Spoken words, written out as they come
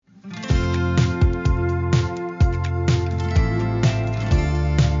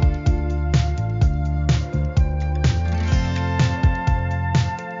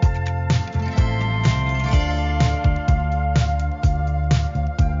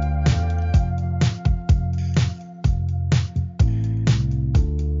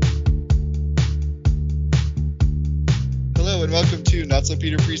So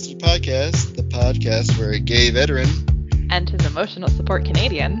Peter Priesthood Podcast, the podcast where a gay veteran and his emotional support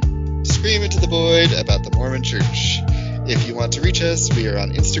Canadian scream into the void about the Mormon Church. If you want to reach us, we are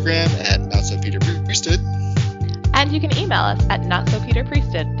on Instagram at NotSoPeterPriesthood. And you can email us at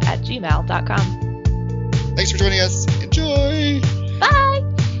notsopeterpriesthood@gmail.com. Thanks for joining us. Enjoy! Bye!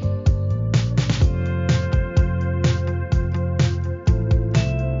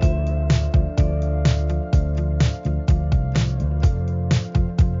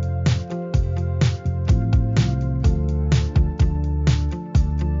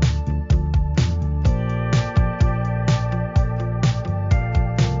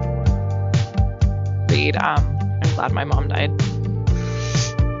 I'm glad my mom died.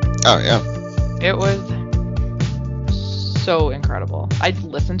 Oh, yeah. It was so incredible. I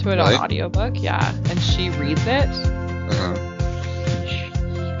listened to it Really? on audiobook, yeah, and she reads it. Uh-huh.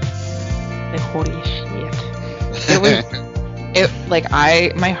 Like, holy shit.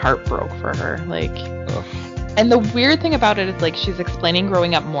 My heart broke for her. Like, Oh. and the weird thing about it is, like, she's explaining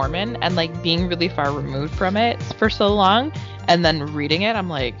growing up Mormon and, like, being really far removed from it for so long, and then reading it, I'm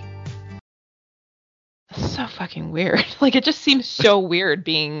like, so fucking weird. Like, it just seems so weird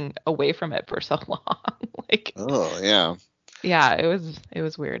being away from it for so long. Like, Oh, yeah. yeah, it was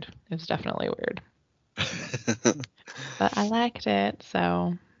weird. It was definitely weird. But I liked it,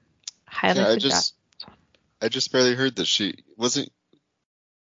 so highly suggest. I just barely heard that she was it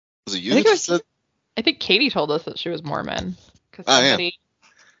you I think that it was- said? I think Katie told us that she was Mormon because Oh, yeah. somebody,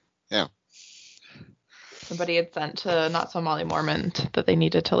 Yeah. somebody had sent to Not So Molly Mormon that they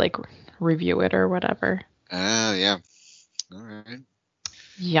needed to, like, review it or whatever. Oh, yeah. All right.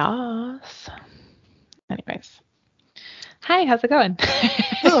 Yes. Anyways, hi, how's it going?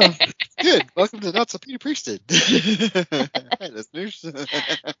 Oh, good. Welcome to Not So Peter Priesthood. Hi, listeners.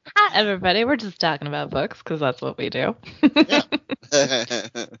 Hi, everybody. We're just talking about books because that's what we do. Yeah.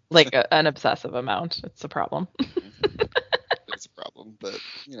 Like an obsessive amount. It's a problem. It's a problem, but,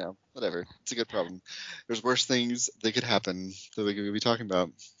 whatever. It's a good problem. There's worse things that could happen that we could be talking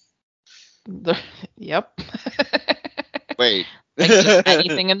about. Yep. Wait. Like just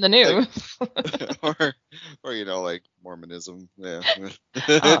anything in the news. or like Mormonism. Yeah.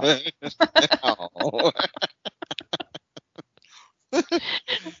 Oh. Oh.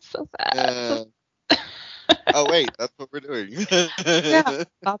 So bad. Oh, wait. That's what we're doing. Yeah,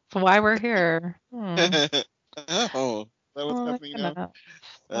 that's why we're here. Oh, is that what's Oh, happening now? goodness.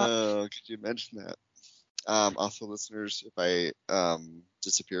 Oh, could you mention that? Also, listeners, if I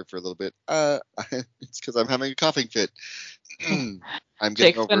disappear for a little bit, it's because I'm having a coughing fit. I'm getting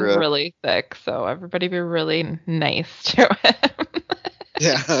Jake's been over really sick, so everybody be really nice to him.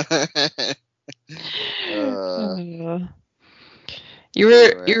 yeah. You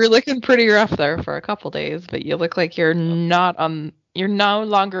Anyway. were looking pretty rough there for a couple days, but you look like you're you're no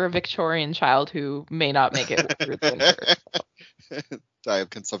longer a Victorian child who may not make it through the winter. Die of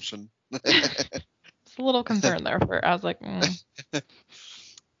consumption. It's a little concerned there. I was like, this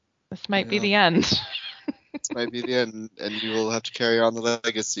might be the end. This might be the end, and you will have to carry on the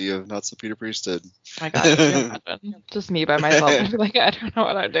legacy of Not So Peter Priesthood. My God, could you imagine? Just me by myself. I'd be like, I don't know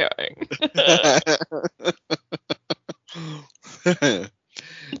what I'm doing.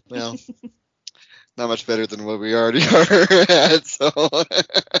 Well, not much better than what we already are at, so.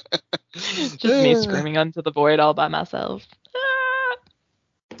 Just me screaming into the void all by myself.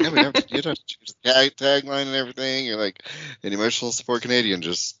 Yeah, you don't have to choose the tagline and everything. You're like an emotional support Canadian,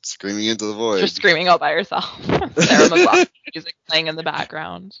 just screaming into the void. Just screaming all by yourself. Sarah McLachlan music playing in the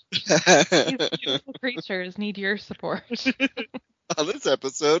background. These beautiful creatures need your support. On this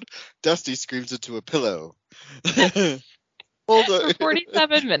episode, Dusty screams into a pillow. For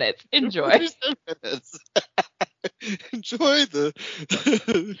 47 minutes. Enjoy. 47 minutes. Enjoy the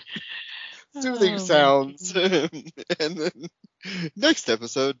soothing sounds. And then next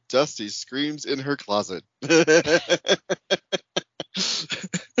episode, Dusty screams in her closet.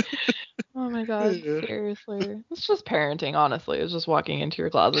 Oh my God, seriously. It's just parenting, honestly. It's just walking into your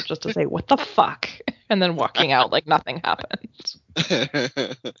closet just to say, what the fuck? And then walking out like nothing happened.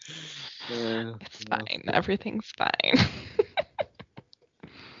 It's fine. Everything's fine.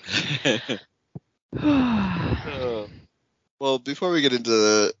 Well, before we get into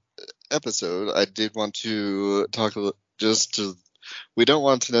the episode, I did want to talk we don't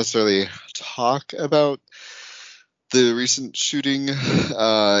want to necessarily talk about the recent shooting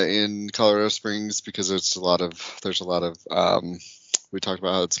in Colorado Springs because there's a lot of we talked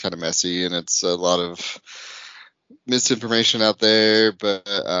about how it's kind of messy and it's a lot of misinformation out there, but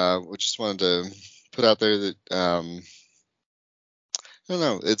we just wanted to put out there that I don't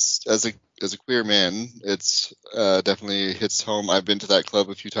know, it's as a queer man, it's definitely hits home. I've been to that club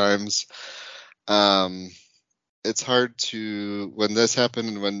a few times. It's hard to, when this happened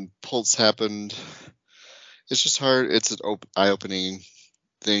and when Pulse happened, it's just hard. It's an eye-opening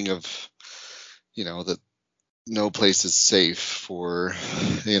thing of, that no place is safe for,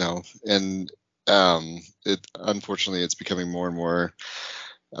 and unfortunately it's becoming more and more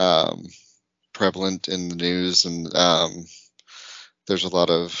prevalent in the news, and there's a lot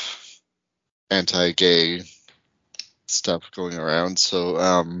of anti-gay stuff going around. So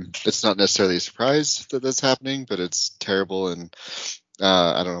it's not necessarily a surprise that that's happening, but it's terrible. And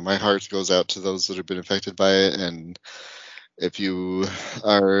I don't know, my heart goes out to those that have been affected by it. And if you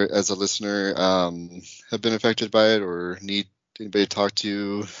are, as a listener, have been affected by it or need anybody to talk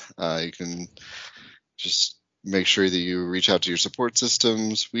to, you can just make sure that you reach out to your support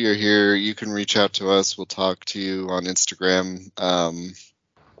systems. We are here. You can reach out to us. We'll talk to you on Instagram.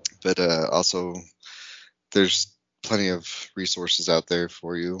 But also, there's plenty of resources out there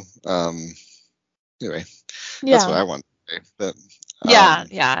for you. Anyway, that's what I want to say. But,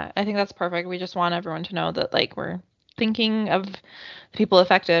 yeah, I think that's perfect. We just want everyone to know that, like, we're thinking of the people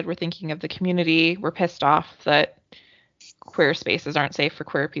affected. We're thinking of the community. We're pissed off that queer spaces aren't safe for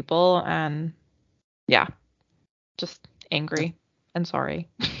queer people. And, yeah, just angry and sorry.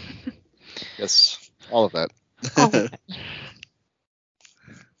 Yes, all of that. All of it.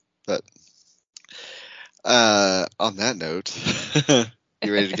 But on that note,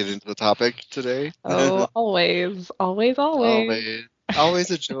 you ready to get into the topic today? Oh, always. Always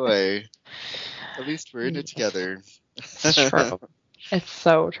a joy. At least we're in it together. It's true. It's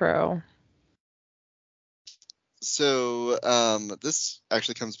so true. So this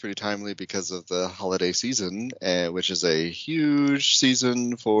actually comes pretty timely because of the holiday season, which is a huge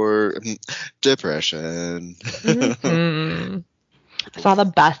season for depression. Mm-hmm. I saw the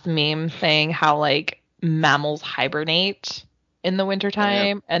best meme saying how, like, mammals hibernate in the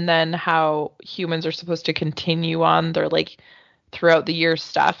wintertime, and then how humans are supposed to continue on their, like, throughout the year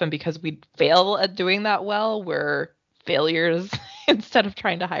stuff, and because we fail at doing that well, we're failures instead of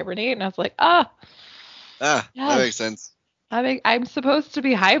trying to hibernate. And I was like, yes. That makes sense. I'm supposed to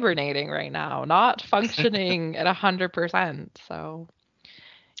be hibernating right now, not functioning at 100%. So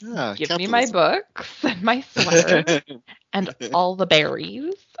give me my books and my sweater and all the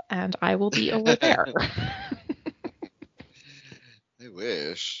berries, and I will be over there. I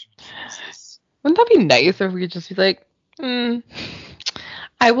wish. Wouldn't that be nice if we could just be like,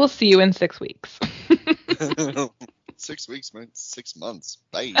 I will see you in 6 weeks. 6 weeks, man. 6 months.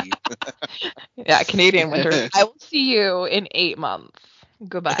 Bye. Yeah, Canadian winter. I will see you in 8 months.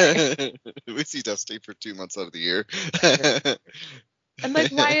 Goodbye. We see Dusty for 2 months out of the year. And,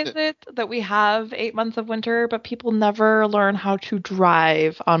 like, why is it that we have 8 months of winter, but people never learn how to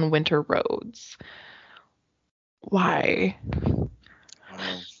drive on winter roads? Why?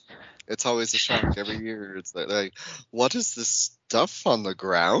 It's always a shock every year. It's like, what is this stuff on the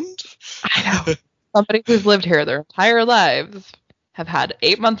ground? I know. Somebody who's lived here their entire lives have had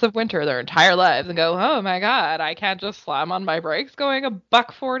 8 months of winter their entire lives and go, oh my God, I can't just slam on my brakes going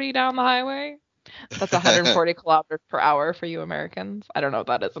 $140 down the highway. That's 140 kilometers per hour for you Americans. I don't know what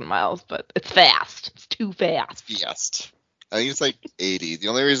that is in miles, but it's fast. It's too fast. Fast. I think it's like 80. The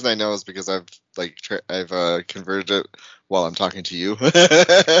only reason I know is because I've converted it while I'm talking to you.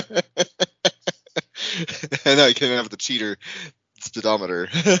 And I can have the cheater speedometer.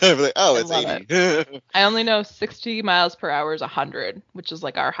 I'm like, oh, it's 80. It. I only know 60 miles per hour is 100, which is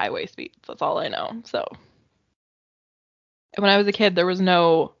like our highway speeds. That's all I know. So when I was a kid, there was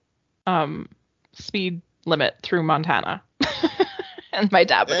no speed limit through Montana. And my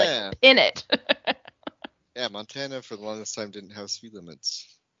dad would like pin it. Yeah, Montana for the longest time didn't have speed limits.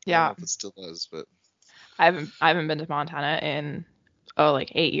 Yeah. I don't know if it still does, but I haven't been to Montana in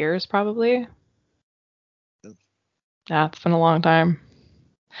like 8 years probably. Yeah, it's been a long time.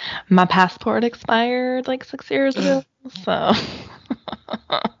 My passport expired like 6 years ago, so.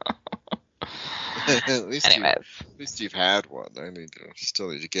 At least you've had one. I still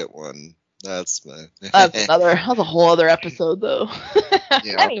need to get one. That's a whole other episode though.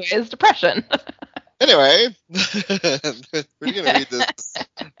 Yeah. Anyways, depression. Anyway, we're going to read this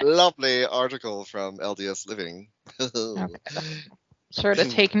lovely article from LDS Living. Okay. Sure to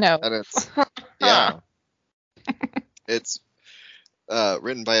take notes. And it's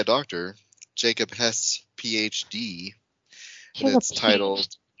written by a doctor, Jacob Hess, PhD. And it's titled...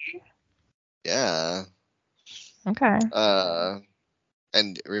 Yeah. Okay.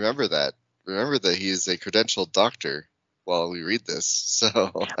 And remember that he's a credentialed doctor while we read this. So.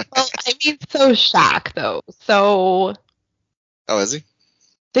 Well, I mean, so Shaq though. So. Oh, is he?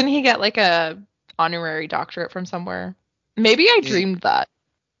 Didn't he get like a honorary doctorate from somewhere? Maybe I dreamed that.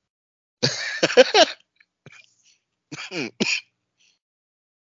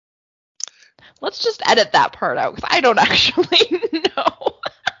 Let's just edit that part out because I don't actually know.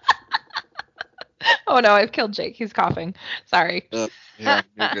 Oh no, I've killed Jake. He's coughing. Sorry. Yeah,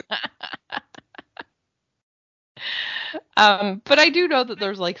 you're good. But I do know that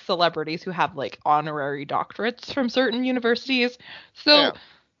there's like celebrities who have like honorary doctorates from certain universities. So, Yeah.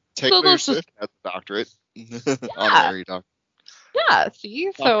 Taylor Swift has a doctorate. Honorary doctorate. Yeah,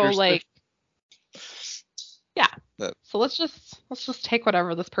 see? So like yeah. So let's just take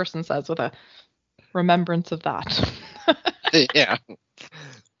whatever this person says with a remembrance of that. Yeah.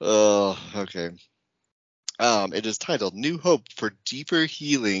 Oh, okay. It is titled New Hope for Deeper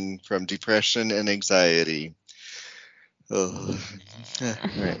Healing from Depression and Anxiety. Oh,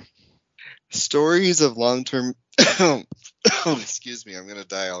 right. Stories of long-term excuse me, I'm going to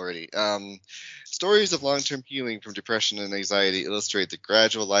die already. Stories of long-term healing from depression and anxiety illustrate the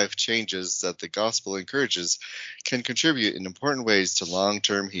gradual life changes that the gospel encourages can contribute in important ways to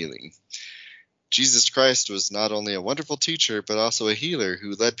long-term healing. Jesus Christ was not only a wonderful teacher, but also a healer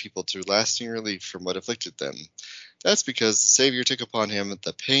who led people to lasting relief from what afflicted them. That's because the Savior took upon him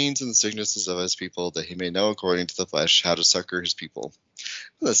the pains and the sicknesses of his people, that he may know according to the flesh how to succor his people.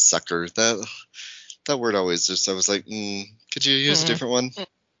 The succor, that word always just, I was like, could you use a different one?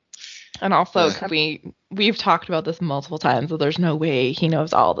 And also, we've talked about this multiple times, that there's no way he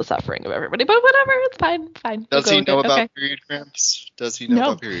knows all the suffering of everybody, but whatever, it's fine. Does he know about period cramps? Does he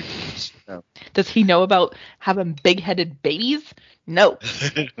know about period cramps? No. Does he know about having big-headed babies? No.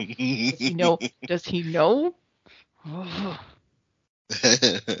 Does he know? Oh.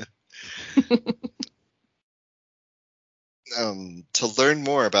 To learn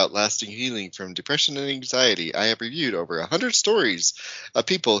more about lasting healing from depression and anxiety, I have reviewed over 100 stories of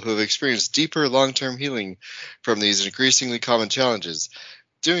people who have experienced deeper long-term healing from these increasingly common challenges.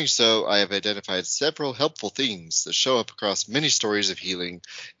 Doing so, I have identified several helpful themes that show up across many stories of healing,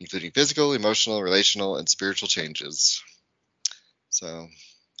 including physical, emotional, relational, and spiritual changes. So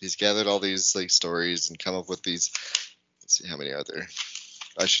he's gathered all these stories and come up with these. Let's see, how many are there?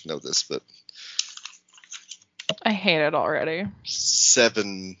 I should know this, but I hate it already.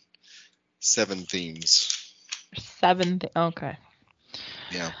 7 themes. Okay.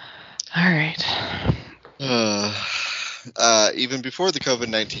 Yeah. All right. Even before the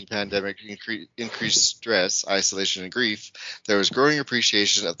COVID-19 pandemic increased stress, isolation, and grief, there was growing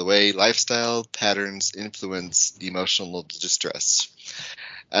appreciation of the way lifestyle patterns influence emotional distress.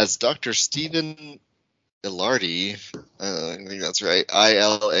 As Dr. Stephen Ilardi, I think that's right,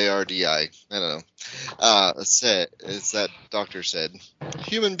 Ilardi, I don't know, that doctor said,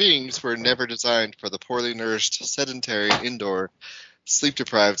 human beings were never designed for the poorly nourished, sedentary, indoor,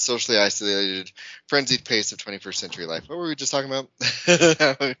 sleep-deprived, socially isolated, frenzied pace of 21st century life. What were we just talking about?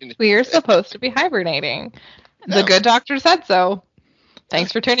 We are supposed to be hibernating. No. The good doctor said so.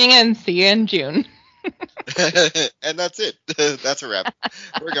 Thanks for tuning in. See you in June. And that's it. That's a wrap.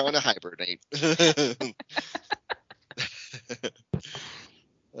 We're going to hibernate.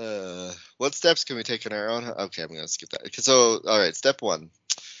 What steps can we take on our own? Okay, I'm going to skip that. So, all right,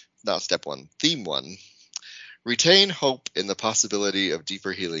 theme one. Retain hope in the possibility of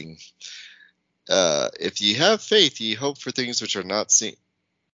deeper healing. If ye have faith, ye hope for things which are not seen.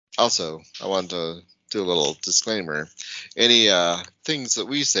 Also, I want to do a little disclaimer. Any things that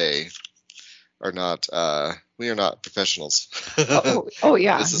we say are not, we are not professionals. Oh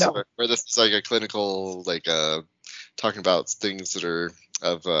yeah. This is where this is like a clinical, talking about things that are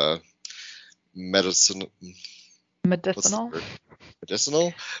of medicinal, but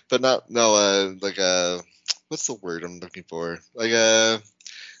not, what's the word I'm looking for? They're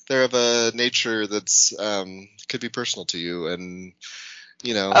of a nature that's could be personal to you, and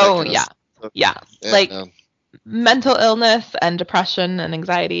Oh yeah, yeah. And, mental illness and depression and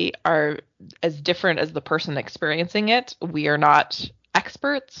anxiety are as different as the person experiencing it. We are not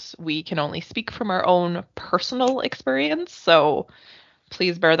experts. We can only speak from our own personal experience. So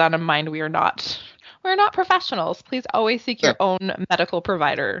please bear that in mind. We're not professionals. Please always seek your own medical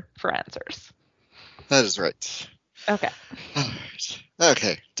provider for answers. That is right. Okay. All right.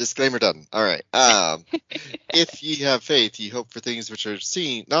 Okay. Disclaimer done. All right. If ye have faith, ye hope for things which are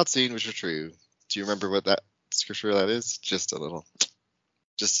not seen, which are true. Do you remember what that scripture that is? Just a little.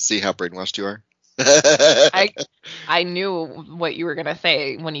 Just to see how brainwashed you are. I knew what you were going to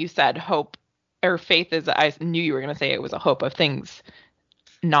say when you said hope or faith is. I knew you were going to say it was a hope of things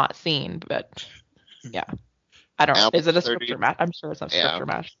not seen, but yeah. I don't know. Is it a scripture match? I'm sure it's a scripture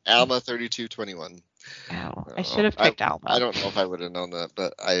match. Alma 32:21. Wow, I should have picked I Alma. don't know if I would have known that,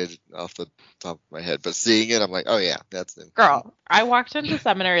 but off the top of my head. But seeing it, I'm like, oh yeah, that's him. Girl, I walked into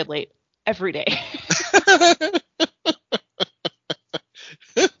seminary late every day.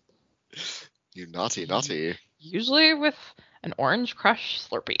 You naughty. Usually with an Orange Crush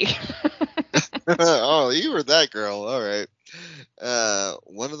Slurpee. Oh, you were that girl. All right.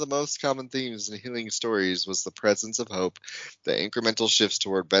 One of the most common themes in healing stories was the presence of hope, that incremental shifts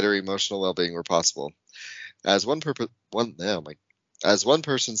toward better emotional well-being were possible. As one person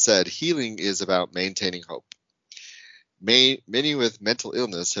said, healing is about maintaining hope. Many with mental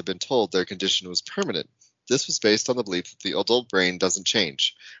illness have been told their condition was permanent. This was based on the belief that the adult brain doesn't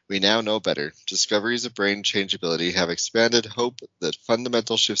change. We now know better. Discoveries of brain changeability have expanded hope that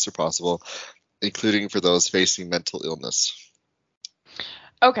fundamental shifts are possible, including for those facing mental illness.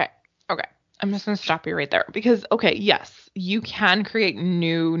 Okay. I'm just going to stop you right there because, yes, you can create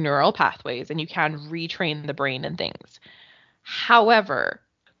new neural pathways and you can retrain the brain and things. However,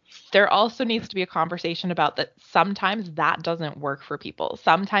 there also needs to be a conversation about that sometimes that doesn't work for people.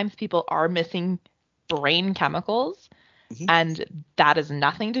 Sometimes people are missing brain chemicals, and that is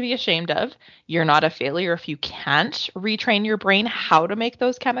nothing to be ashamed of. You're not a failure if you can't retrain your brain how to make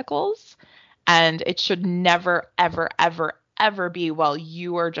those chemicals. And it should never, ever, ever, ever be, well,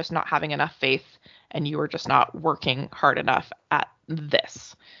 you are just not having enough faith and you are just not working hard enough at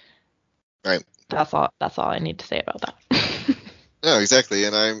this. Right. That's all I need to say about that. No, exactly.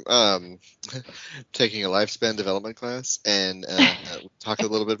 And I'm taking a lifespan development class, and talk a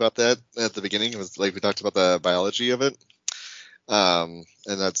little bit about that at the beginning. It was like we talked about the biology of it, and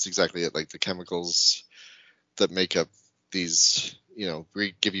that's exactly it. Like the chemicals that make up these,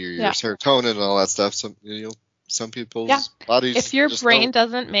 give you your serotonin and all that stuff. Some people's bodies. If your brain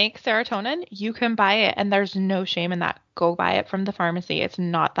doesn't make serotonin, you can buy it, and there's no shame in that. Go buy it from the pharmacy. It's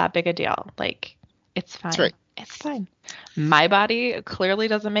not that big a deal. Like, it's fine. That's right. It's fine. My body clearly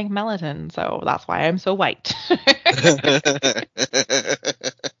doesn't make melatonin, so that's why I'm so white.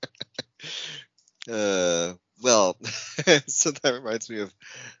 Well, so that reminds me of,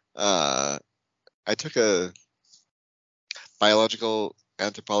 I took a biological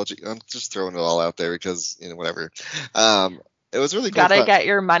anthropology. I'm just throwing it all out there because, whatever. It was really cool. Gotta get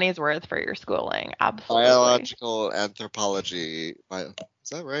your money's worth for your schooling. Absolutely. Biological anthropology. Is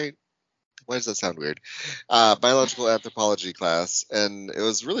that right? Why does that sound weird? Biological anthropology class, and it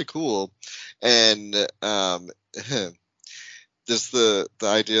was really cool. And just the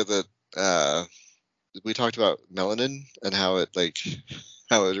idea that we talked about melanin and how it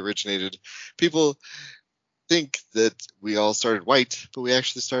originated. People think that we all started white, but we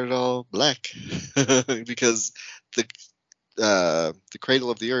actually started all black because the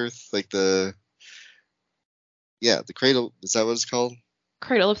cradle of the earth, the cradle, is that what it's called?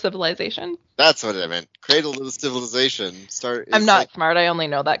 Cradle of civilization. That's what I meant. Cradle of the civilization. I'm not smart. I only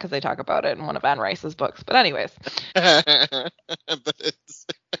know that because they talk about it in one of Anne Rice's books. But anyways. But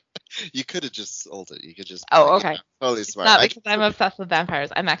you could have just sold it. You could just. Oh, okay. Totally smart. Not because I'm obsessed with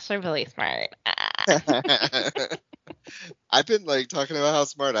vampires. I'm actually really smart. I've been talking about how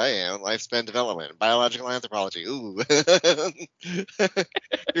smart I am. Lifespan development, biological anthropology. Ooh.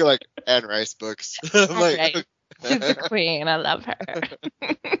 You're like Anne Rice books. I'm okay. She's the queen. I love her. But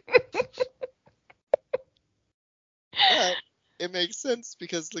it makes sense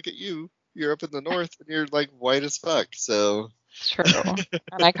because look at you. You're up in the north and you're white as fuck. So it's true.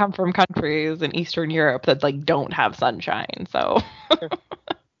 And I come from countries in Eastern Europe that don't have sunshine. So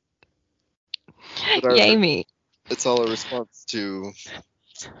yay me. It's all a response to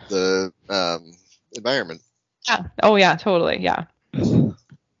the environment. Yeah. Oh yeah, totally. Yeah. So.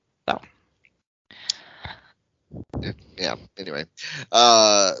 Yeah. Anyway,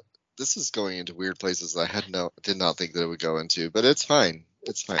 this is going into weird places that I did not think that it would go into, but it's fine.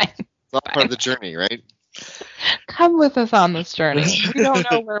 It's fine. It's all part of the journey, right? Come with us on this journey. We don't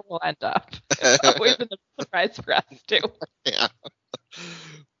know where we'll end up. It's always been a surprise for us too. Yeah.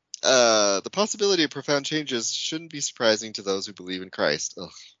 The possibility of profound changes shouldn't be surprising to those who believe in Christ.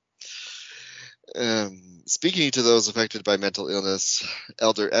 Speaking to those affected by mental illness,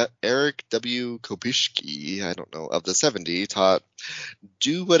 Elder Eric W. Kopishki, of the 70, taught,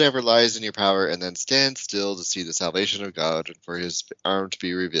 do whatever lies in your power and then stand still to see the salvation of God and for his arm to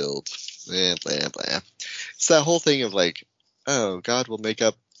be revealed. Blah, blah, blah. It's that whole thing of God will make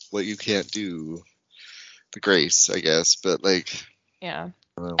up what you can't do. The grace, I guess, but yeah.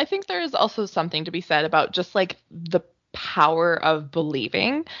 I think there's also something to be said about just the power of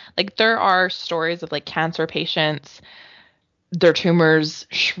believing. There are stories of cancer patients, their tumors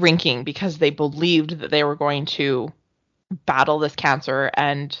shrinking because they believed that they were going to battle this cancer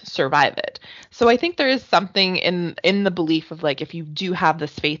and survive it. So I think there is something in the belief of like, if you do have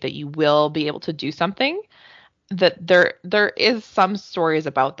this faith that you will be able to do something, that there is some stories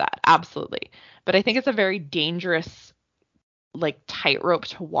about that, absolutely. But I think it's a very dangerous like tightrope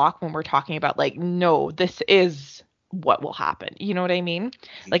to walk when we're talking about like, no, this is what will happen. You know what I mean?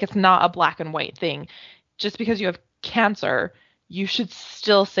 Like, it's not a black and white thing. Just because you have cancer, you should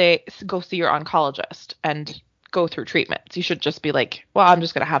still say go see your oncologist and go through treatments. You should just be like, well, I'm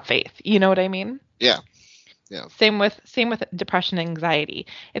just gonna have faith. You know what I mean? Yeah. Yeah. Same with depression and anxiety.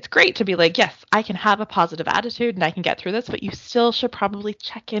 It's great to be like, yes, I can have a positive attitude and I can get through this, but you still should probably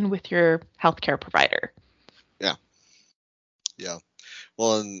check in with your healthcare provider. Yeah. Yeah.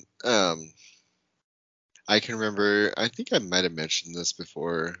 Well, and I can remember, I think I might have mentioned this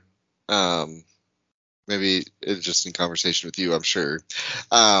before. Maybe it's just in conversation with you, I'm sure.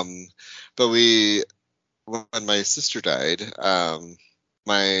 But when my sister died,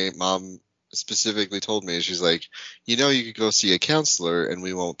 my mom specifically told me, she's like, you could go see a counselor and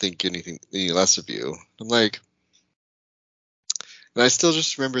we won't think any less of you. I'm like, and I still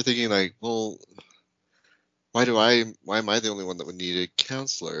just remember thinking like, well, why am I the only one that would need a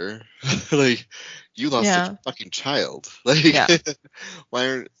counselor? Like, you lost a fucking child. Like, why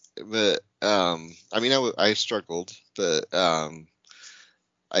aren't, but, I mean, I struggled, but,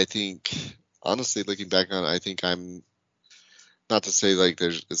 I think, honestly, looking back on it, I think I'm, not to say like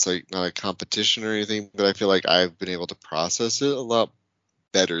it's like not a competition or anything, but I feel like I've been able to process it a lot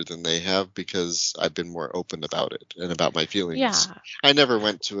better than they have because I've been more open about it and about my feelings. Yeah. I never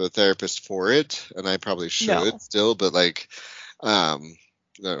went to a therapist for it, and I probably should still, but like,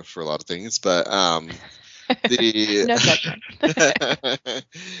 for a lot of things, but the no judgment.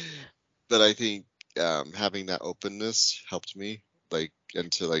 but I think having that openness helped me, like, and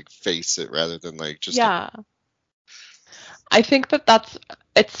to like face it rather than like just I think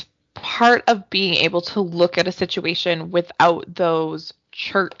it's part of being able to look at a situation without those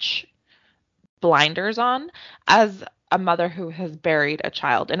church blinders on. As a mother who has buried a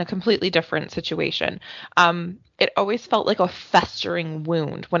child in a completely different situation, it always felt like a festering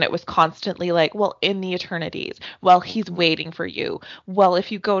wound when it was constantly like, well, in the eternities, well, he's waiting for you, well,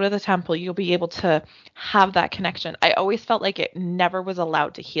 if you go to the temple, you'll be able to have that connection. I always felt like it never was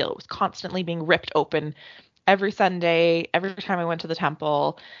allowed to heal. It was constantly being ripped open every Sunday, every time I went to the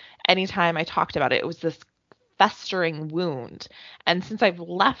temple, anytime I talked about it. It was this festering wound. And since I've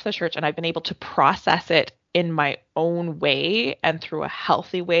left the church and I've been able to process it in my own way and through a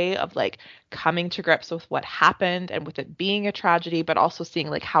healthy way of like coming to grips with what happened and with it being a tragedy, but also seeing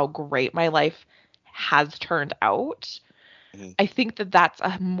like how great my life has turned out, I think that that's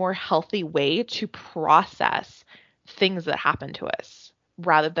a more healthy way to process things that happen to us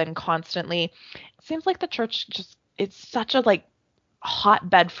rather than constantly. It seems like the church just, it's such a like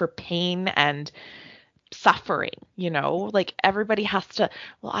hotbed for pain and suffering, like everybody has to,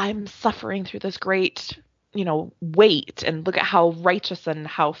 well, I'm suffering through this great, weight, and look at how righteous and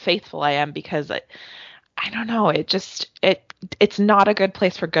how faithful I am, because I don't know, it's not a good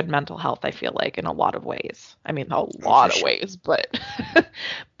place for good mental health, I feel like, in a lot of ways. I mean, a lot of ways, but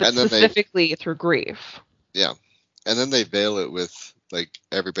specifically through grief. Yeah. And then they veil it with like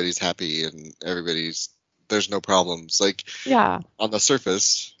everybody's happy and there's no problems. Like, on the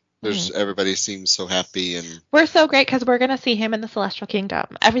surface, everybody seems so happy and we're so great because we're gonna see him in the celestial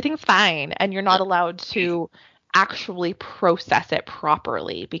kingdom. Everything's fine, and you're not allowed to actually process it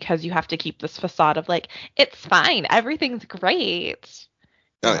properly because you have to keep this facade of like, it's fine, everything's great.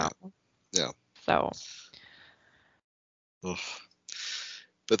 Yeah. So.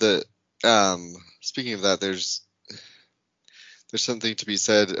 But speaking of that, there's something to be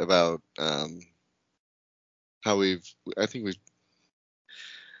said about how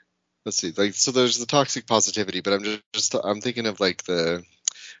let's see, like, so there's the toxic positivity, but I'm thinking of like when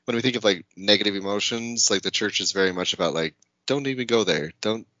we think of like negative emotions, like the church is very much about like, don't even go there.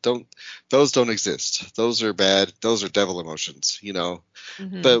 Don't, those don't exist. Those are bad. Those are devil emotions,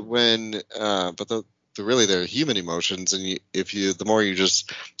 But but really they're human emotions. And the more you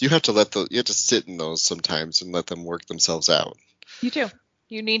have to sit in those sometimes and let them work themselves out. You do.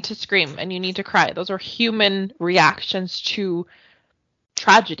 You need to scream and you need to cry. Those are human reactions to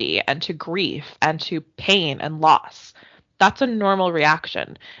tragedy and to grief and to pain and loss. That's a normal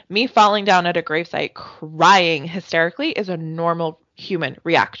reaction. Me falling down at a gravesite crying hysterically is a normal human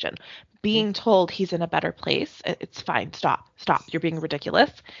reaction. Being told he's in a better place, it's fine, stop, you're being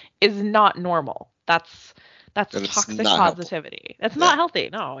ridiculous, is not normal. That's toxic positivity. It's not healthy.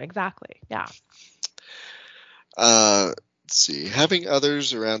 No, exactly. Yeah. Let's see. Having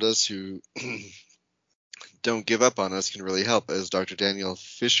others around us who don't give up on us can really help, as Dr. Daniel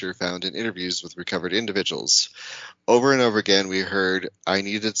Fisher found in interviews with recovered individuals. Over and over again, we heard, I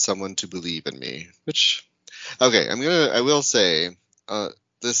needed someone to believe in me, which, okay, I will say,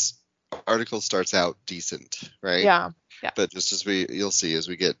 this article starts out decent, right? Yeah. Yeah. But just as you'll see as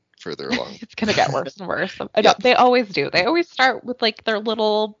we get further along. It's going to get worse and worse. I know, they always do. They always start with like their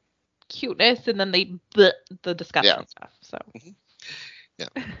little cuteness and then the disgusting stuff. So. Yeah.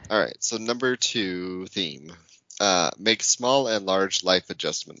 All right. So number 2 theme, make small and large life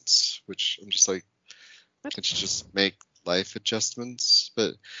adjustments, which I'm just like, can't you just make life adjustments?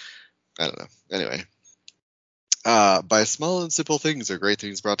 But I don't know. Anyway. By small and simple things are great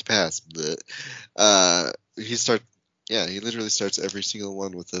things brought to pass. But he literally starts every single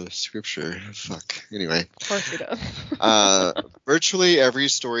one with a scripture. Fuck. Anyway. Of course he does. Virtually every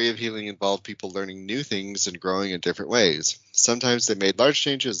story of healing involved people learning new things and growing in different ways. Sometimes they made large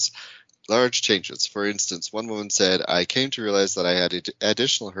changes. For instance, one woman said, I came to realize that I had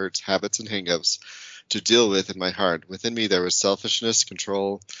additional hurts, habits, and hangups to deal with in my heart. Within me there was selfishness,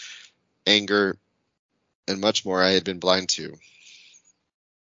 control, anger, and much more I had been blind to.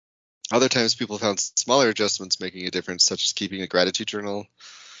 Other times people found smaller adjustments making a difference, such as keeping a gratitude journal,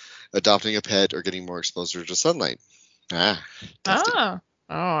 adopting a pet, or getting more exposure to sunlight. I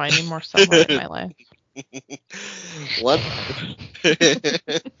need more sunlight in my life.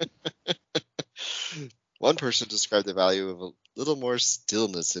 One person described the value of a little more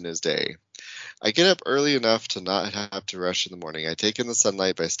stillness in his day. I get up early enough to not have to rush in the morning. I take in the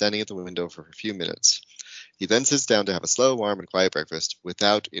sunlight by standing at the window for a few minutes. He then sits down to have a slow, warm, and quiet breakfast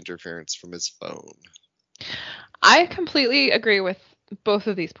without interference from his phone. I completely agree with both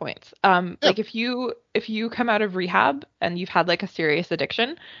of these points. Like if you come out of rehab and you've had like a serious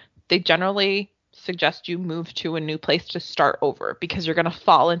addiction, they generally suggest you move to a new place to start over because you're going to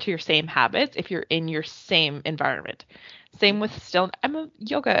fall into your same habits if you're in your same environment. Same with I'm a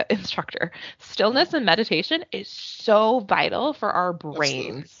yoga instructor. Stillness and meditation is so vital for our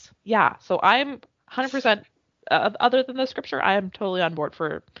brains. Absolutely. Yeah. So I'm 100%, other than the scripture, I am totally on board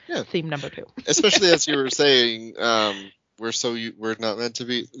for theme number 2. Especially as you were saying, we're not meant to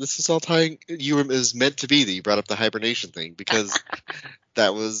be. This is all tying. Is meant to be that you brought up the hibernation thing because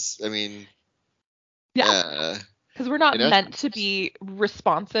that was, I mean. Yeah. Because we're not meant to be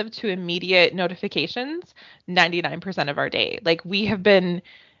responsive to immediate notifications 99% of our day. Like we've been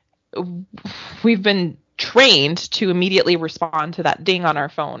trained to immediately respond to that ding on our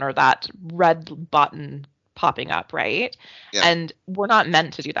phone or that red button popping up, right? Yeah. And we're not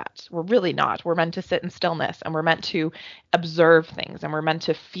meant to do that. We're really not. We're meant to sit in stillness and we're meant to observe things and we're meant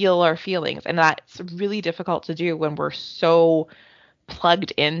to feel our feelings. And that's really difficult to do when we're so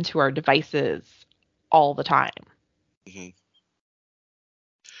plugged into our devices all the time. Mm-hmm.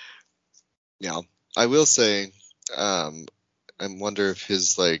 Yeah, I will say, I wonder if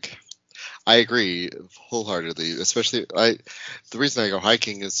his I agree wholeheartedly. Especially, the reason I go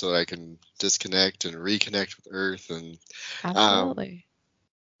hiking is so I can disconnect and reconnect with Earth. And absolutely,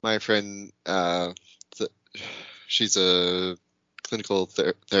 my friend, she's a clinical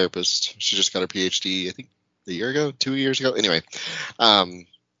therapist. She just got her PhD, I think, 2 years ago. Anyway, but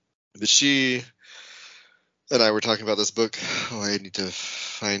she and I were talking about this book. I need to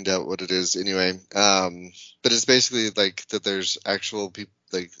find out what it is. Anyway, but it's basically that there's actual people,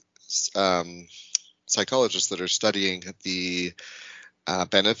 psychologists that are studying the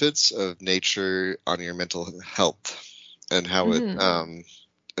benefits of nature on your mental health and how it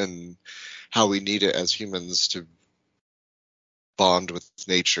and how we need it as humans to bond with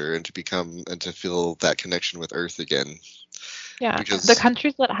nature and to feel that connection with Earth again. Yeah, because the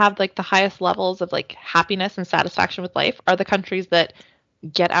countries that have the highest levels of happiness and satisfaction with life are the countries that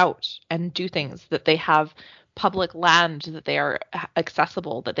get out and do things, that they have public land, that they are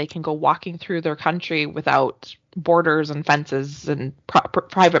accessible, that they can go walking through their country without borders and fences and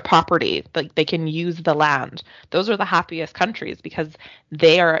private property. They can use the land. Those are the happiest countries because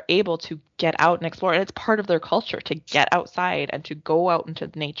they are able to get out and explore. And it's part of their culture to get outside and to go out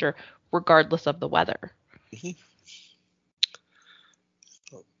into nature regardless of the weather. Mm-hmm.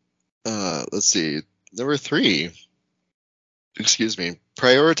 Let's see. Number 3. Excuse me.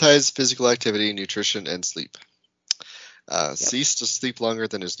 Prioritize physical activity, nutrition, and sleep. Cease to sleep longer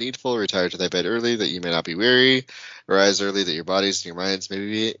than is needful. Retire to thy bed early that you may not be weary. Arise early that your bodies and your minds may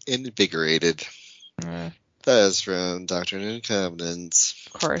be invigorated. That is from Doctrine and Covenants.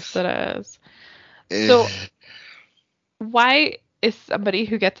 Of course it is. So, why is somebody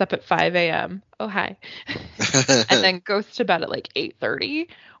who gets up at 5 a.m. Oh, hi. and then goes to bed at 8:30?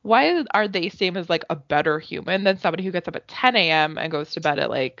 Why are they same as a better human than somebody who gets up at 10 a.m. and goes to bed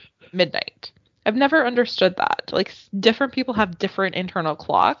at midnight? I've never understood that. Like, different people have different internal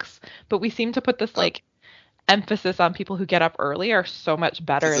clocks, but we seem to put this like emphasis on people who get up early are so much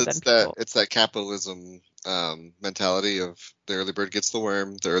better Because than people. it's that capitalism mentality of the early bird gets the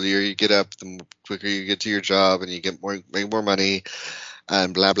worm. The earlier you get up, the quicker you get to your job, and you make more money,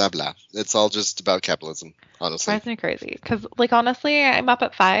 and blah blah blah. It's all just about capitalism, honestly. Drives me crazy. Because, like, honestly, I'm up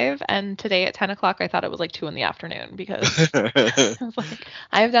at 5, and today at 10 o'clock, I thought it was like 2 in the afternoon because I was like,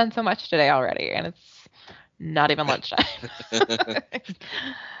 I have done so much today already, and it's not even lunchtime.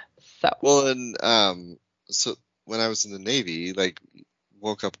 So, Well, and so when I was in the Navy, like,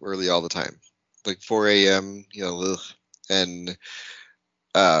 woke up early all the time, like 4 a.m. Ugh. And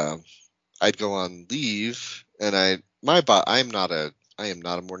I'd go on leave, and I am not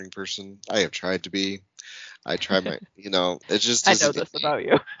a morning person. I have tried to be. I try my, it just I know isn't in this me. about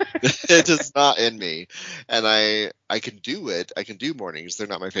you. It is not in me, and I can do it. I can do mornings. They're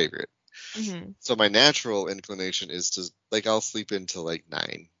not my favorite. Hmm. So my natural inclination is to, like, I'll sleep until like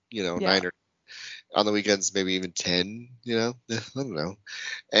 9, Yeah. 9 or on the weekends maybe even 10. I don't know.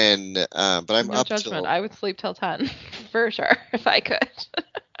 And but I'm No up judgment. till I would sleep till 10 for sure if I could.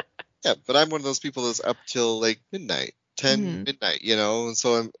 yeah, but I'm one of those people that's up till like midnight. 10 Hmm. midnight, and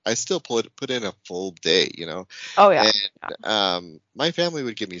so I still put in a full day. Oh, yeah. And Yeah. my family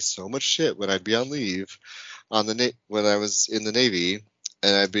would give me so much shit when I'd be on leave when I was in the Navy,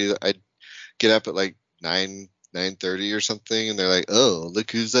 and I'd get up at like 9:30 or something, and they're like, "Oh, look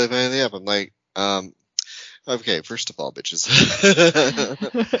who's finally up." I'm like, okay, first of all, bitches,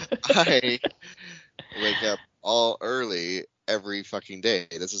 I wake up all early every fucking day.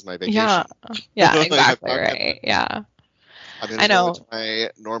 This is my Yeah. vacation. Yeah, Like, exactly right. Yeah. I'm I gonna go into know. my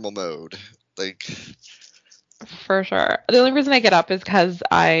normal mode. Like, For sure. The only reason I get up is because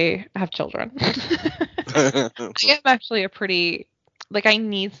I have children. I am actually a pretty, like, I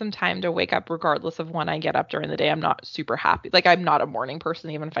need some time to wake up regardless of when I get up during the day. I'm not super happy. Like, I'm not a morning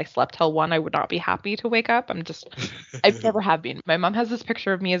person. Even if I slept till 1, I would not be happy to wake up. I've never have been. My mom has this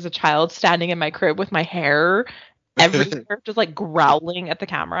picture of me as a child standing in my crib with my hair everywhere, just like growling at the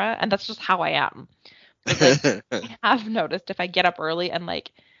camera. And that's just how I am. But, like, I have noticed if I get up early and,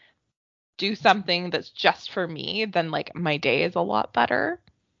 like, do something that's just for me, then, like, my day is a lot better.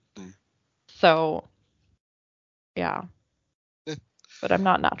 So, yeah. But I'm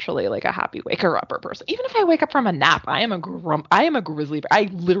not naturally like a happy waker upper person. Even if I wake up from a nap, I am a grizzly bear. I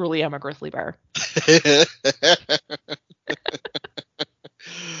literally am a grizzly bear.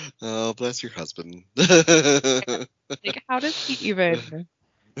 Oh, bless your husband. Like, how does he even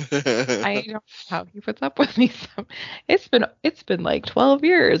I don't know how he puts up with me. So it's been like 12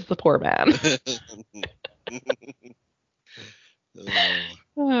 years, the poor man.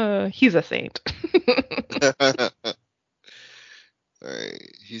 He's a saint. All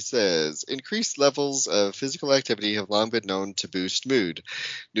right. He says increased levels of physical activity have long been known to boost mood.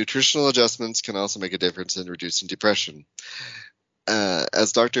 Nutritional adjustments can also make a difference in reducing depression.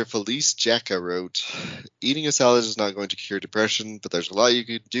 As Dr. Felice Jacka wrote, eating a salad is not going to cure depression, but there's a lot you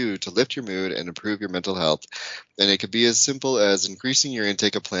can do to lift your mood and improve your mental health, and it could be as simple as increasing your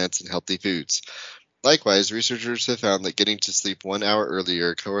intake of plants and healthy foods. Likewise, researchers have found that getting to sleep 1 hour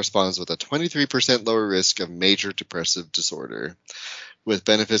earlier corresponds with a 23% lower risk of major depressive disorder, with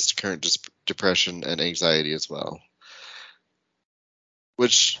benefits to current depression and anxiety as well.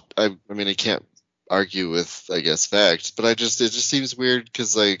 Which, I mean, I can't argue with, I guess, facts, but it just seems weird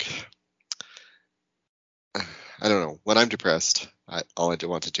because, like, I don't know. When I'm depressed, all I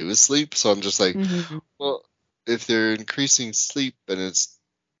want to do is sleep. So I'm just like, Hmm. well, if they're increasing sleep and it's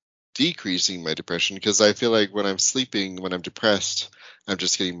decreasing my depression, because I feel like when I'm sleeping, when I'm depressed, I'm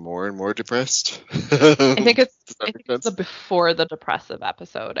just getting more and more depressed. I think it's Does I that make think it's the sense? before the depressive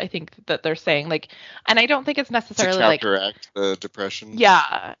episode. I think that they're saying, like, and I don't think it's To necessarily like, counteract the depression.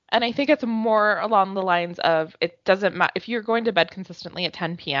 yeah, and I think it's more along the lines of it doesn't matter if you're going to bed consistently at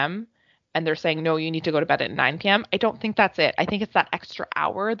 10 p.m. and they're saying no, you need to go to bed at 9 p.m. I don't think that's it. I think it's that extra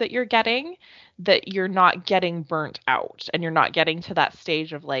hour that you're getting that you're not getting burnt out and you're not getting to that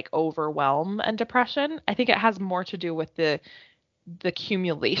stage of like overwhelm and depression. I think it has more to do with the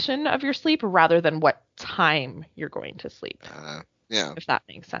accumulation of your sleep rather than what time you're going to sleep, Yeah, if that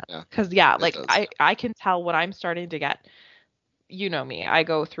makes sense. yeah, Because yeah, it like does. I can tell when I'm starting to get, you know me, I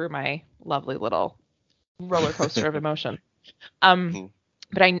go through my lovely little roller coaster of emotion. Um, Mhm.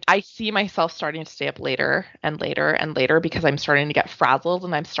 but I see myself starting to stay up later and later and later because I'm starting to get frazzled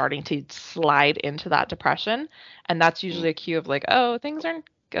and I'm starting to slide into that depression. And that's usually a cue of like, oh, things aren't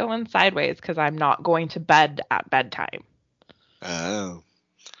going sideways because I'm not going to bed at bedtime. Oh,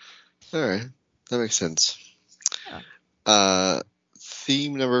 all right, that makes sense. Yeah. Uh,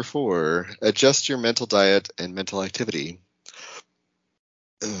 theme number 4, adjust your mental diet and mental activity.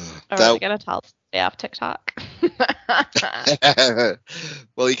 Are they going to tell us to stay off TikTok?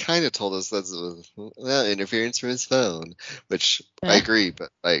 Well, he kind of told us that's interference from his phone, which I agree, but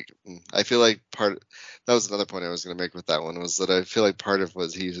like I feel like that was another point I was going to make with that one, was that I feel like part of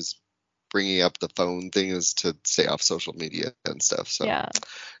what he was bringing up the phone thing is to stay off social media and stuff. So yeah.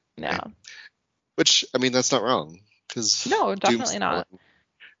 Which, I mean, that's not wrong, because no, definitely not.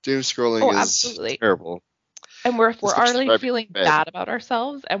 Doom scrolling is absolutely terrible. And if we're already feeling bad about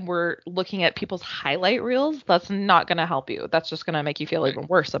ourselves and we're looking at people's highlight reels, that's not going to help you. That's just going to make you feel even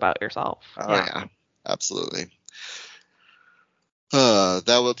worse about yourself. Oh, yeah, absolutely. That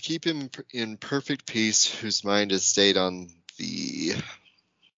will keep him in perfect peace, whose mind is stayed on the...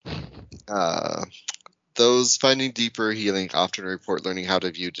 those finding deeper healing often report learning how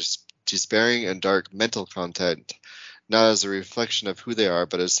to view despairing and dark mental content, not as a reflection of who they are,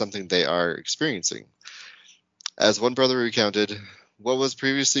 but as something they are experiencing. As one brother recounted, what was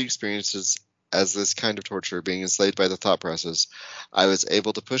previously experienced as this kind of torture, being enslaved by the thought process, I was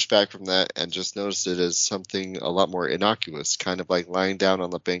able to push back from that and just noticed it as something a lot more innocuous, kind of like lying down on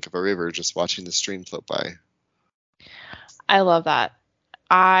the bank of a river just watching the stream float by. I love that.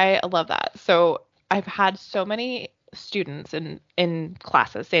 I love that. So I've had so many students in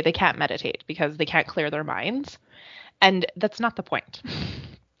classes say they can't meditate because they can't clear their minds. And that's not the point.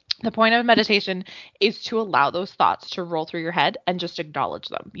 The point of meditation is to allow those thoughts to roll through your head and just acknowledge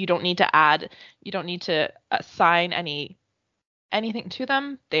them. You don't need to assign anything to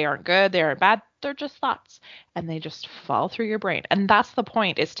them. They aren't good, they aren't bad. They're just thoughts and they just fall through your brain. And that's the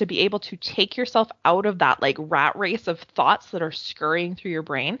point, is to be able to take yourself out of that like rat race of thoughts that are scurrying through your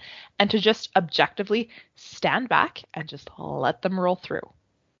brain and to just objectively stand back and just let them roll through.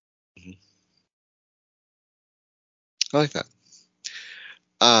 Mm-hmm. I like that.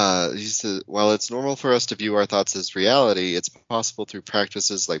 He said, while it's normal for us to view our thoughts as reality, it's possible through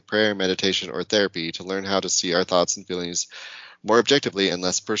practices like prayer, meditation, or therapy to learn how to see our thoughts and feelings more objectively and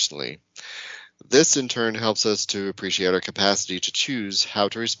less personally. This, in turn, helps us to appreciate our capacity to choose how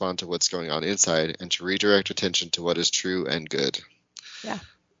to respond to what's going on inside and to redirect attention to what is true and good. Yeah.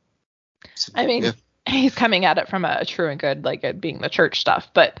 So, I mean, he's coming at it from a true and good, like it being the church stuff,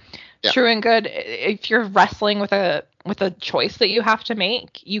 but true and good, if you're wrestling with a choice that you have to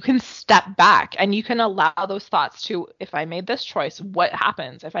make, you can step back and you can allow those thoughts to, if I made this choice, what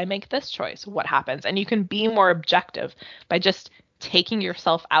happens? If I make this choice, what happens? And you can be more objective by just taking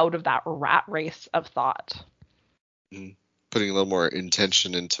yourself out of that rat race of thought. Putting a little more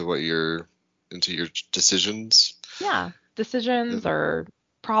intention into your decisions. Yeah, decisions or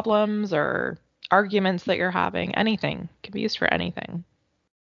problems or arguments that you're having. Anything can be used for anything.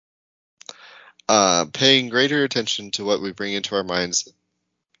 Paying greater attention to what we bring into our minds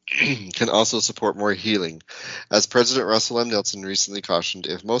can also support more healing. As President Russell M. Nelson recently cautioned,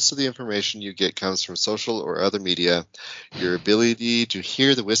 if most of the information you get comes from social or other media, your ability to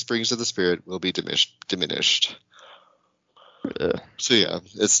hear the whisperings of the spirit will be diminished. So yeah,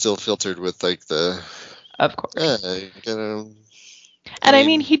 it's still filtered with like the... Of course. And I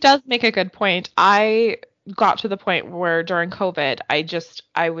mean, he does make a good point. I got to the point where during COVID,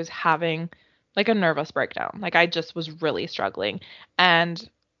 I was having like a nervous breakdown. Like I just was really struggling. And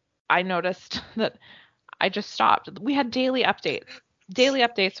I noticed that I just stopped. We had daily updates. Daily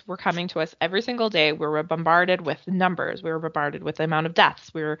updates were coming to us every single day. We were bombarded with numbers. We were bombarded with the amount of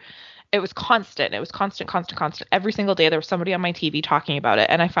deaths. It was constant. It was constant. Every single day there was somebody on my TV talking about it.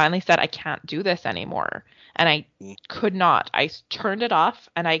 And I finally said, I can't do this anymore. And I could not. I turned it off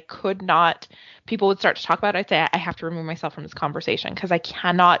and I could not. People would start to talk about it. I'd say, I have to remove myself from this conversation because I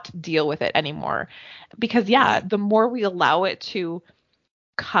cannot deal with it anymore. Because the more we allow it to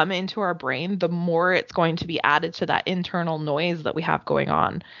come into our brain, the more it's going to be added to that internal noise that we have going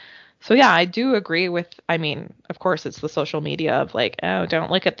on. So yeah, I do agree with, I mean, of course it's the social media of like, oh,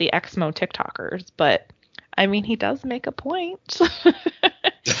 don't look at the Exmo TikTokers, but I mean, he does make a point.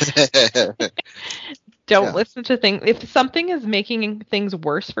 Don't listen to things. If something is making things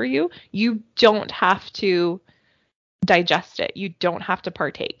worse for you, you don't have to digest it. You don't have to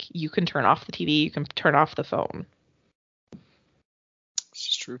partake. You can turn off the TV. You can turn off the phone. This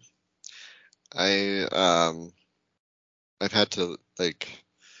is true. I've had to like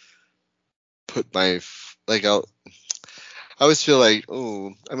put my I always feel like,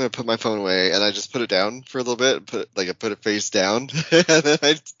 oh, I'm gonna put my phone away, and I just put it down for a little bit, put it face down, and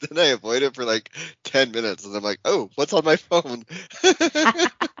then I avoid it for like 10 minutes, and I'm like, oh, what's on my phone?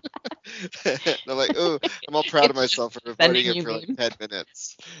 And I'm like, oh, I'm all proud of myself for avoiding it for like 10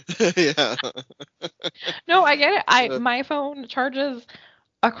 minutes. Yeah. No, I get it. Uh, My phone charges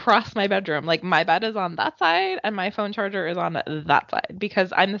across my bedroom. Like my bed is on that side and my phone charger is on that side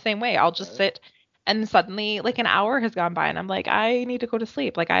because I'm the same way. I'll just sit and suddenly like an hour has gone by and I'm like, I need to go to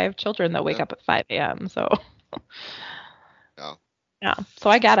sleep. Like I have children that wake yeah, up at 5 a.m. So yeah. yeah. So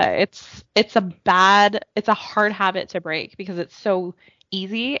I get it. It's a hard habit to break because it's so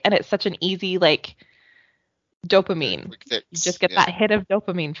easy and it's such an easy like dopamine. Quick You just fix. get Yeah. that hit of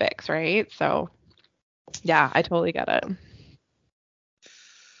dopamine fix, right? So yeah, I totally get it.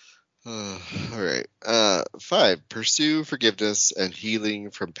 All right. 5. Pursue forgiveness and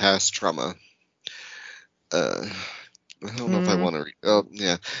healing from past trauma. Uh, I don't know if I Mm, want to read. Oh,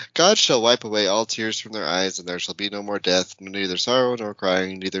 yeah. God shall wipe away all tears from their eyes, and there shall be no more death, neither sorrow nor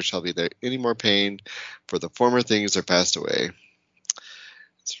crying, neither shall be there any more pain, for the former things are passed away.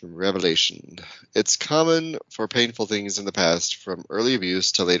 It's from Revelation. It's common for painful things in the past, from early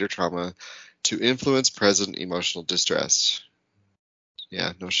abuse to later trauma, to influence present emotional distress.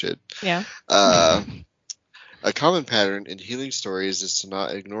 Yeah, no shit. yeah. Uh, a common pattern in healing stories is to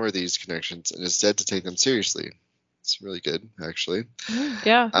not ignore these connections and instead to take them seriously. It's really good, actually.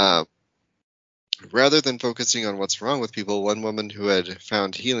 Yeah. Um, Rather than focusing on what's wrong with people, one woman who had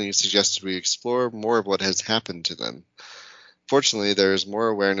found healing suggested we explore more of what has happened to them. Fortunately, there is more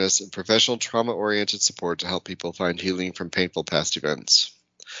awareness and professional trauma-oriented support to help people find healing from painful past events.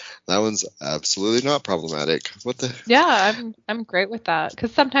 That one's absolutely not problematic. What the? Yeah, I'm great with that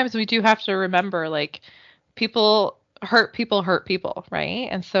because sometimes we do have to remember like people hurt people, right?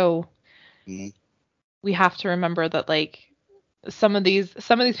 And so Mm, we have to remember that like some of these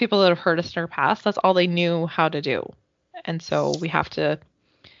people that have hurt us in our past, that's all they knew how to do. And so we have to,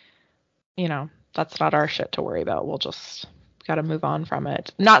 that's not our shit to worry about. We'll just got to move on from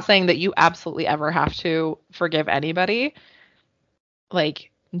it. Not saying that you absolutely ever have to forgive anybody.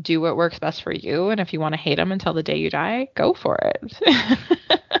 Like do what works best for you and if you want to hate them until the day you die, go for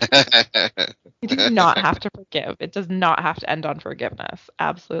it. You do not have to forgive. It does not have to end on forgiveness.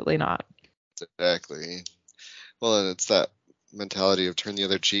 Absolutely not. exactly. Well, and it's that mentality of turn the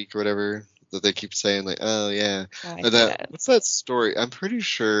other cheek or whatever that they keep saying, like, oh yeah. Oh, I Or hate that it. what's that story? I'm pretty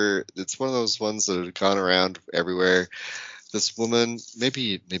sure it's one of those ones that have gone around everywhere. This woman,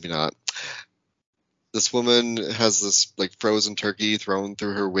 maybe not. This woman has this like frozen turkey thrown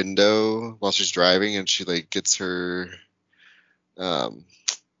through her window while she's driving, and she like gets her. Um,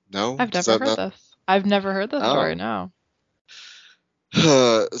 no, I've does never that heard not? this. I've never heard this story, Oh, no.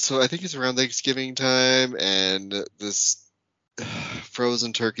 so I think it's around Thanksgiving time, and this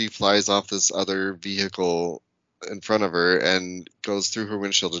frozen turkey flies off this other vehicle in front of her and goes through her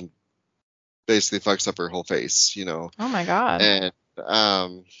windshield and basically fucks up her whole face, you know. Oh my God. And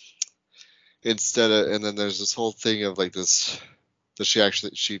and then there's this whole thing of like this that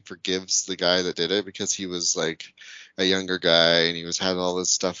she forgives the guy that did it because he was like a younger guy and he was had all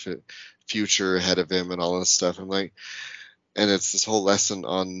this stuff future ahead of him and all this stuff. I'm like, and it's this whole lesson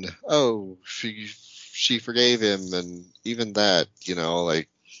on she forgave him and even that, you know, like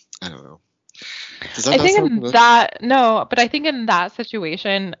I don't know. Does that I not think sound in familiar? that, no, but I think in that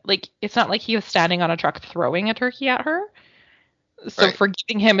situation, like, it's not like he was standing on a truck throwing a turkey at her. So Right.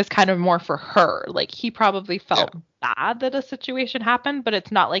 forgiving him is kind of more for her. Like, he probably Yeah. felt bad that a situation happened, but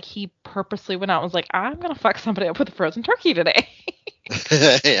it's not like he purposely went out and was like, I'm going to fuck somebody up with a frozen turkey today.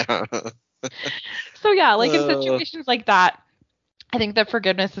 Yeah. So, yeah, like in Uh, situations like that, I think that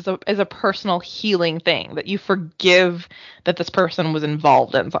forgiveness is a personal healing thing that you forgive that this person was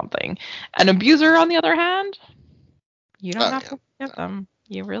involved in something. An abuser, on the other hand, you don't oh have yeah. to forgive No, them.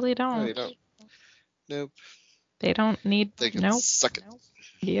 You really no, you don't. don't. Nope. They don't need. They can Nope. suck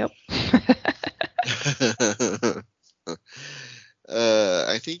Yep. it.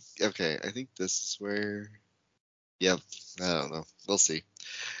 I think okay. I think this is where. Yep. I don't know. We'll see.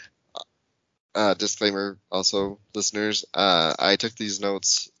 Disclaimer, also, listeners. I took these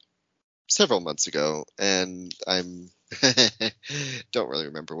notes several months ago, and I'm don't really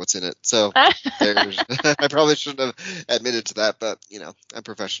remember what's in it. So there's I probably shouldn't have admitted to that, but you know, I'm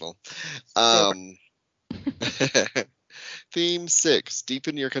professional. Go for Um Theme 6,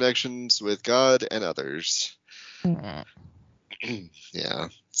 deepen your connections with God and others. it. Yeah.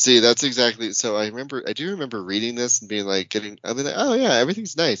 See, that's exactly so I do remember reading this and being like I'll be like, oh yeah,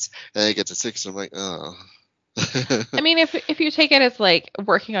 everything's nice. And I get to 6 and I'm like, oh. I mean, if you take it as like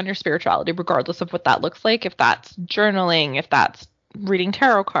working on your spirituality, regardless of what that looks like, if that's journaling, if that's reading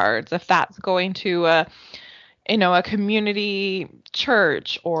tarot cards, if that's going to a community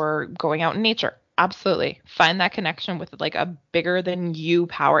church or going out in nature, absolutely find that connection with like a bigger than you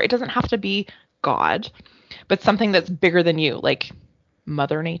power. It doesn't have to be God, but something that's bigger than you, like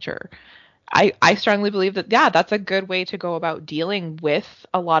Mother Nature. I strongly believe that, yeah, that's a good way to go about dealing with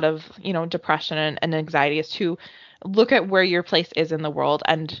a lot of, depression and anxiety, is to look at where your place is in the world,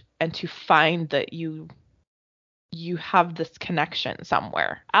 and to find that you have this connection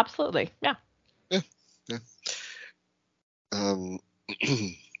somewhere. Absolutely. Yeah. Yeah. Yeah.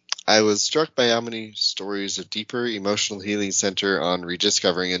 I was struck by how many stories of deeper emotional healing center on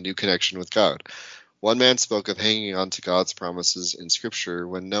rediscovering a new connection with God. One man spoke of hanging on to God's promises in Scripture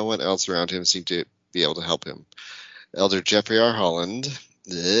when no one else around him seemed to be able to help him. Elder Jeffrey R. Holland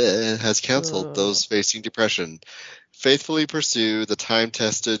has counseled those facing depression. Faithfully pursue the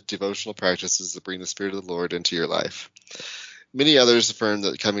time-tested devotional practices that bring the Spirit of the Lord into your life. Many others affirmed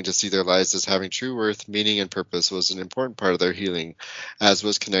that coming to see their lives as having true worth, meaning, and purpose was an important part of their healing, as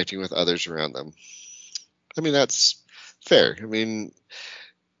was connecting with others around them. I mean, that's fair. I mean,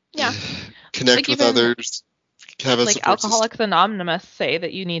 Yeah. connect Like, with even others, have a like support system. Alcoholics Anonymous say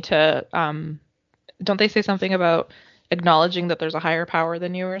that you need to, don't they say something about acknowledging that there's a higher power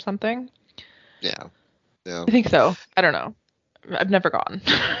than you or something? Yeah. Yeah. I think so. I don't know. I've never gone.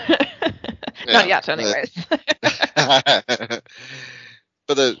 Not yet, anyways.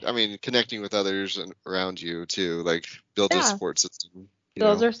 But I mean, connecting with others around you too, like build a Yeah. support system.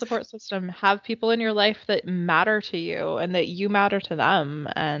 Build your support system. Have people in your life that matter to you and that you matter to them.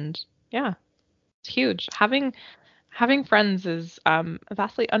 And yeah, it's huge. Having friends is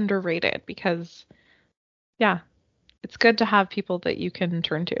vastly underrated, because yeah, it's good to have people that you can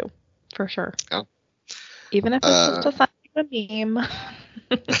turn to, for sure. Yeah. Even if it's just to send you a meme.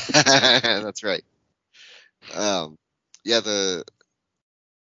 That's right. Yeah,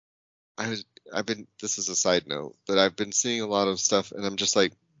 I've been, this is a side note, but I've been seeing a lot of stuff and I'm just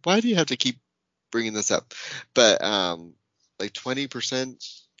like, why do you have to keep bringing this up? But like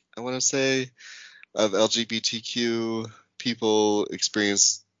 20%, I want to say, of LGBTQ people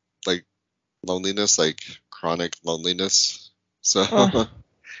experience like loneliness, like chronic loneliness. So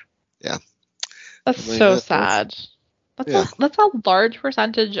yeah. That's Like, so sad. Yeah. That's a large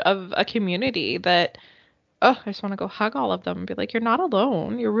percentage of a community that, oh, I just want to go hug all of them and be like, you're not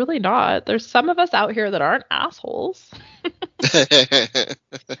alone. You're really not. There's some of us out here that aren't assholes.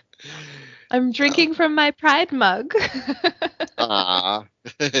 I'm drinking from my pride mug.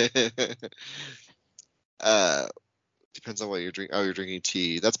 Depends on what you're drinking. Oh, you're drinking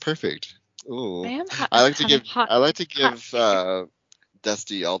tea. That's perfect. Ooh. I like to give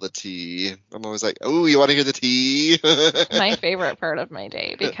Dusty all the tea. I'm always like, oh, you want to hear the tea? My favorite part of my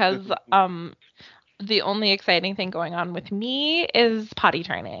day, because the only exciting thing going on with me is potty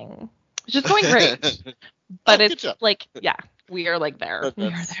training, which is going great. But it's like, yeah, we are like there. We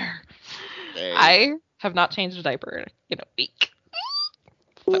are there. Dang. I have not changed a diaper in a week.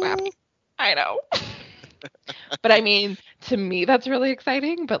 So happy. I know. But I mean, to me, that's really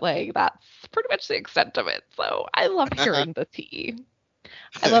exciting. But like, that's pretty much the extent of it. So I love hearing the tea.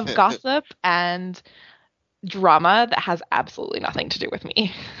 I love gossip and drama that has absolutely nothing to do with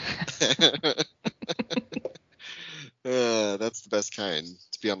me. That's the best kind,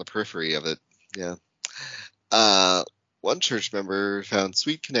 to be on the periphery of it. Yeah. One church member found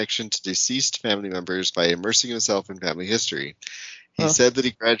sweet connection to deceased family members by immersing himself in family history. He said that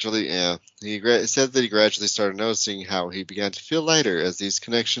he gradually started noticing how he began to feel lighter as these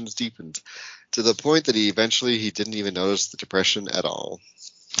connections deepened, to the point that he didn't even notice the depression at all.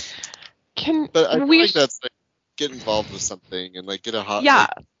 But I feel like that's like, get involved with something and like get a hot, yeah,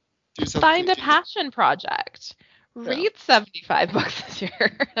 like, do something. Find a passion project. Read 75 books this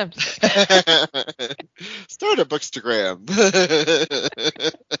year. Start a bookstagram.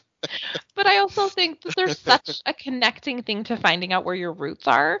 But I also think that there's such a connecting thing to finding out where your roots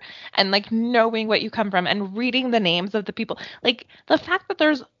are, and like knowing what you come from and reading the names of the people. Like the fact that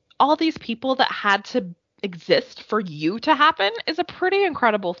there's all these people that had to exist for you to happen is a pretty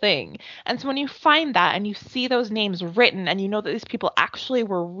incredible thing. And so when you find that and you see those names written and you know that these people actually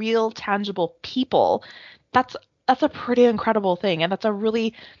were real, tangible people, that's a pretty incredible thing. And that's a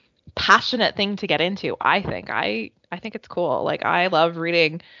really passionate thing to get into, I think. I think it's cool. Like, I love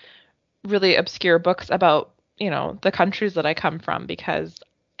reading really obscure books about, the countries that I come from, because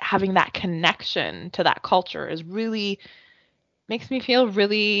having that connection to that culture is really makes me feel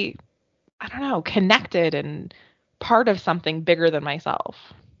really, I don't know, connected and part of something bigger than myself.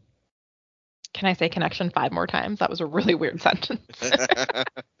 Can I say connection 5 more times? That was a really weird sentence.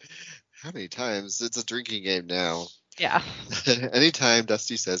 How many times? It's a drinking game now. Yeah. Anytime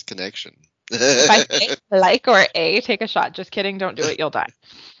Dusty says connection. If I say like or a, take a shot. Just kidding. Don't do it. You'll die.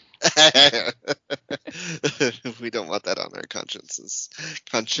 We don't want that on our consciences.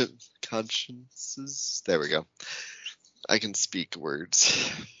 Consciences. There we go. I can speak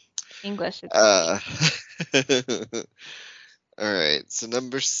words. English is Uh, all right. So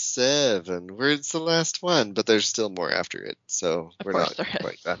number 7. It's the last one, but there's still more after it. So of we're course not there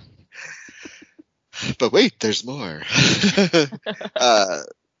quite is. done. But wait, there's more.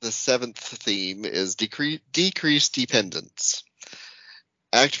 The 7th theme is decrease dependence.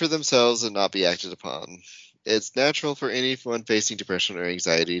 Act for themselves and not be acted upon. It's natural for anyone facing depression or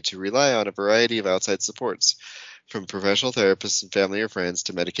anxiety to rely on a variety of outside supports, from professional therapists and family or friends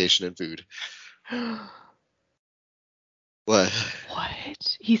to medication and food. What?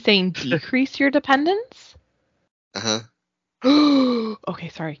 What? He's saying decrease your dependence? Uh-huh. Okay,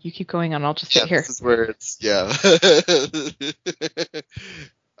 sorry. You keep going on. I'll just Yeah, sit here. this is where it's, yeah.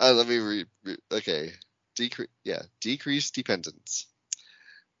 Let me okay. Decrease dependence.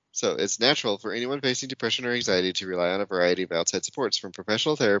 So it's natural for anyone facing depression or anxiety to rely on a variety of outside supports, from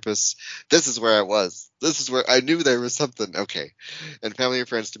professional therapists. This is where I was. This is where I knew there was something. Okay. And family or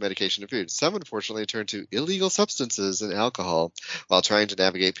friends to medication and food. Some, unfortunately, turn to illegal substances and alcohol while trying to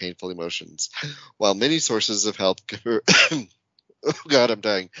navigate painful emotions. While many sources of help oh God, I'm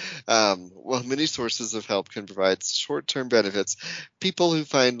dying. While many sources of help can provide short-term benefits, people who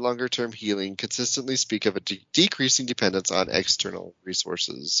find longer-term healing consistently speak of a decreasing dependence on external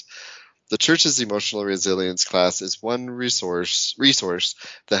resources. The Church's emotional resilience class is one resource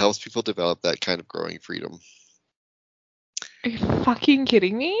that helps people develop that kind of growing freedom. Are you fucking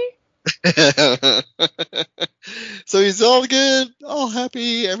kidding me? So he's all good, all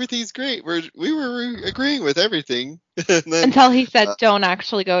happy, everything's great. We were agreeing with everything. And then, Until he said, don't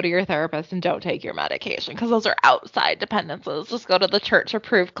actually go to your therapist and don't take your medication, because those are outside dependencies. Just go to the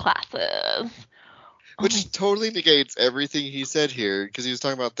church-approved classes. which totally negates everything he said here, because he was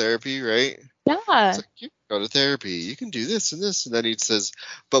talking about therapy, right? Yeah. It's like, you can go to therapy, you can do this and this, and then he says,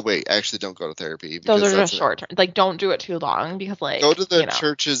 but wait, actually don't go to therapy. Those Because are just short term. Like, don't do it too long, because, like, go to the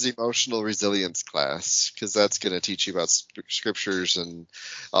church's emotional resilience class, because that's going to teach you about scriptures and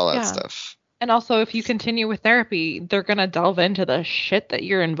all that stuff. And also, if you continue with therapy, they're going to delve into the shit that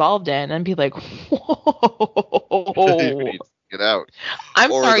you're involved in and be like, whoa. Get out.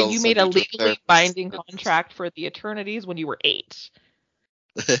 I'm sorry, you made a legally binding contract for the eternities when you were 8.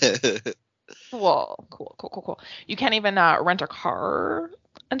 Well, cool. You can't even rent a car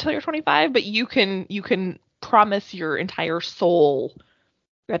until you're 25, but you can promise your entire soul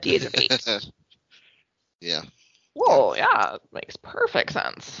at the age of 8. Yeah. Whoa, yeah, makes perfect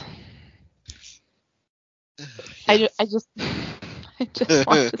sense. Yeah. I just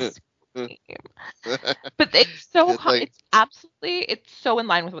want to scream. But it's so it's so in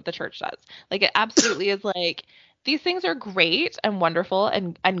line with what the church does. Like, it absolutely is like, these things are great and wonderful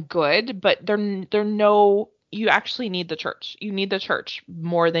and good, but they're no, you actually need the church. You need the church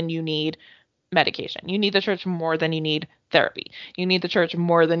more than you need medication. You need the church more than you need therapy. You need the church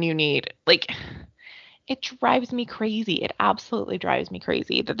more than you need, like, it drives me crazy. It absolutely drives me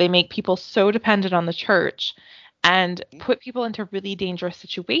crazy that they make people so dependent on the church and put people into really dangerous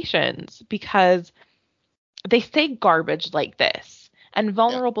situations because they say garbage like this, and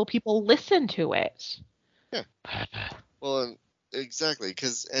vulnerable people listen to it. Yeah. Well, exactly,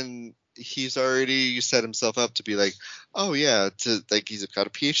 and he's already set himself up to be like, oh yeah, he's got a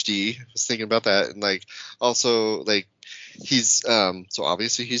PhD. I was thinking about that, and like also like he's so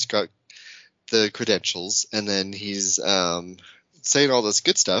obviously he's got the credentials, and then he's saying all this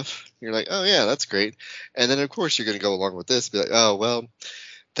good stuff. You're like, oh yeah, that's great. And then of course you're gonna go along with this, be like, oh well,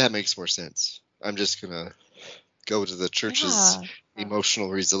 that makes more sense. I'm just gonna go to the church's emotional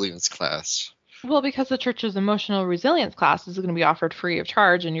resilience class. Well, because the church's emotional resilience class is going to be offered free of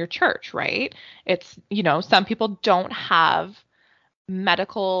charge in your church, right? It's, some people don't have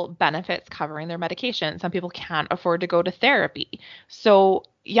medical benefits covering their medication. Some people can't afford to go to therapy. So,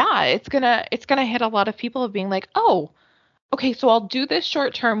 yeah, it's going to hit a lot of people of being like, "Oh, okay, so I'll do this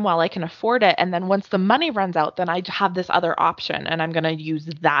short term while I can afford it, and then once the money runs out, then I have this other option and I'm going to use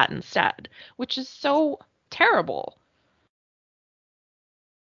that instead," which is so terrible.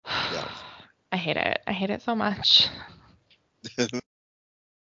 Yeah. I hate it. I hate it so much.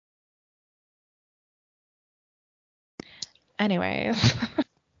 Anyways.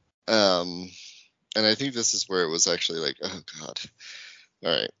 And I think this is where it was actually like, oh God.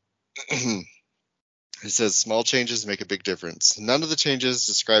 All right. It says small changes make a big difference. None of the changes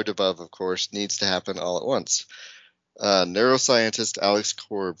described above, of course, needs to happen all at once. Neuroscientist Alex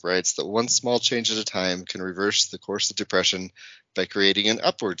Korb writes that one small change at a time can reverse the course of depression by creating an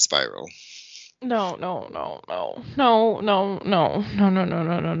upward spiral. No.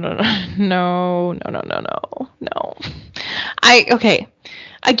 Okay.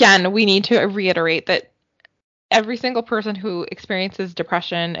 Again, we need to reiterate that every single person who experiences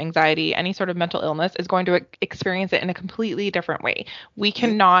depression, anxiety, any sort of mental illness is going to experience it in a completely different way. We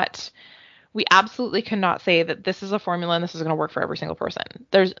absolutely cannot say that this is a formula and this is going to work for every single person.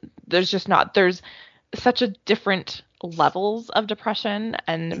 There's just not. There's such a different levels of depression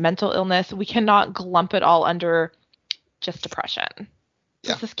and mental illness. We cannot glump it all under just depression.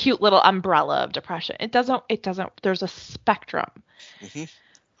 Yeah. It's this cute little umbrella of depression. It doesn't, there's a spectrum.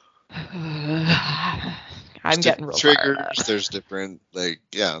 I'm getting real triggers. There's different,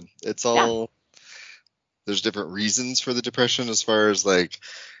 it's all, there's different reasons for the depression as far as like,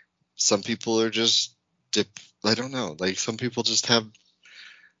 some people are just, I don't know, like some people just have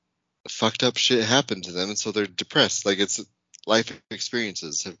fucked up shit happen to them and so they're depressed. Like it's life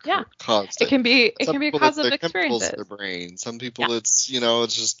experiences have caused it. Can be a cause of experiences in their brain. Some people it's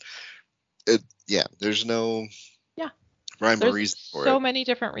it's just there's no rhyme or reason for it. So many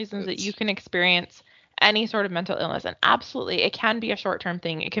different reasons that you can experience any sort of mental illness, and absolutely it can be a short-term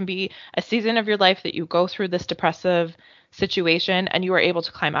thing. It can be a season of your life that you go through this depressive situation and you are able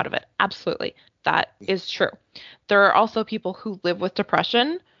to climb out of it. Absolutely, that is true. There are also people who live with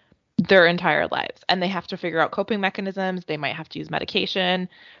depression their entire lives and they have to figure out coping mechanisms. They might have to use medication.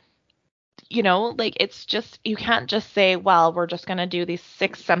 It's just, you can't just say, well, we're just going to do these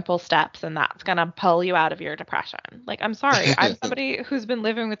 6 simple steps and that's going to pull you out of your depression. Like, I'm sorry. I'm somebody who's been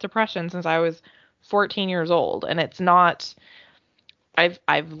living with depression since I was 14 years old, and it's not,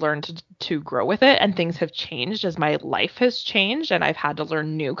 I've learned to grow with it, and things have changed as my life has changed, and I've had to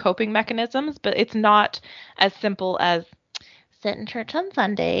learn new coping mechanisms, but it's not as simple as sit in church on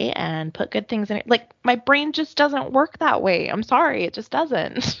Sunday and put good things in it. Like, my brain just doesn't work that way. I'm sorry. It just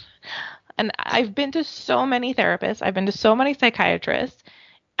doesn't. And I've been to so many therapists. I've been to so many psychiatrists.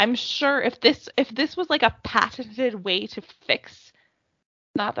 I'm sure if this was like a patented way to fix,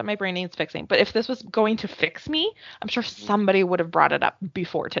 not that my brain needs fixing, but if this was going to fix me, I'm sure somebody would have brought it up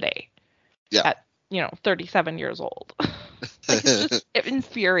before today. Yeah. At 37 years old. It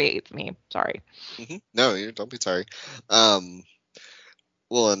infuriates me. Sorry. No, you don't be sorry.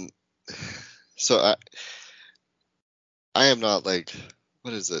 Well, and so I am not like,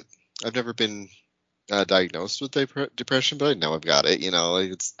 what is it? I've never been diagnosed with depression, but I know I've got it.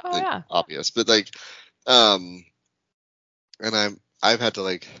 It's obvious. But and I've had to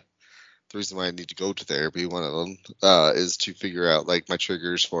the reason why I need to go to therapy. One of them is to figure out my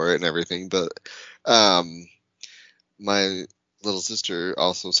triggers for it and everything. But my little sister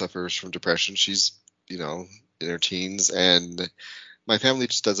also suffers from depression. She's in her teens, and my family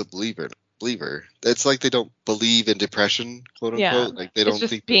just doesn't believe her. It's like they don't believe in depression, quote unquote. Yeah. They don't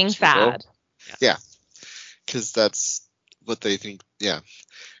just think being sad. Yeah, because that's what they think. Yeah,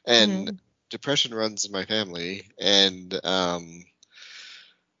 and depression runs in my family, and I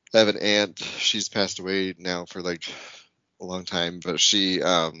have an aunt. She's passed away now for a long time, but she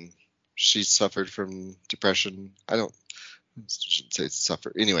suffered from depression. I shouldn't say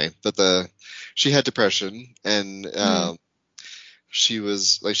suffer anyway, but she had depression, and she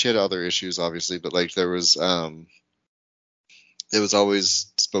was she had other issues obviously, but there was it was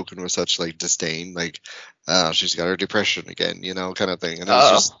always spoken with such disdain, she's got her depression again, kind of thing, and it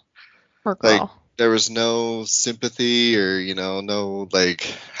was just poor girl. There was no sympathy or no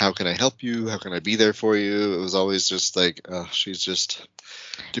how can I help you, how can I be there for you. It was always just she's just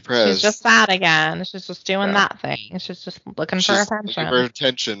depressed, she's just sad again, she's just doing that thing, she's just looking for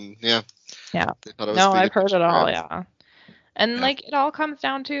attention. Yeah They thought it was I've heard it all. Yeah. And it all comes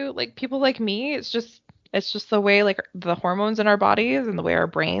down to people like me. It's just the way the hormones in our bodies and the way our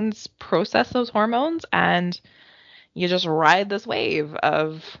brains process those hormones, and you just ride this wave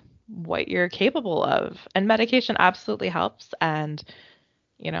of what you're capable of. And medication absolutely helps, and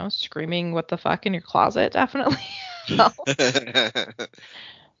screaming what the fuck in your closet definitely helps.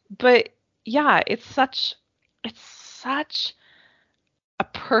 But yeah, it's such a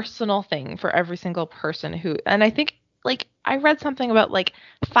personal thing for every single person who, and I think I read something about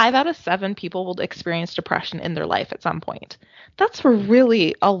 5 out of 7 people will experience depression in their life at some point. That's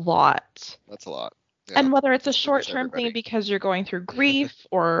really a lot. That's a lot. Yeah. And whether it's a short-term thing because you're going through grief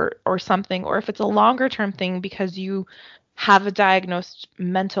or something, or if it's a longer-term thing because you have a diagnosed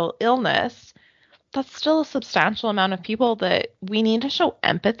mental illness, that's still a substantial amount of people that we need to show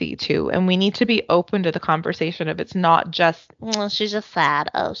empathy to, and we need to be open to the conversation of, it's not just, she's just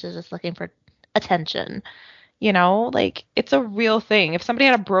sad. Oh, she's just looking for attention. It's a real thing. If somebody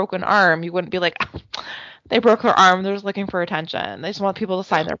had a broken arm, you wouldn't be like, oh, they broke their arm, they're just looking for attention. They just want people to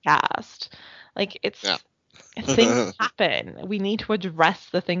sign their cast. Things happen. We need to address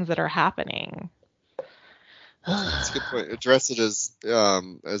the things that are happening. That's a good point. Address it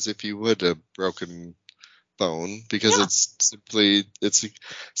as if you would a broken bone because Yeah. it's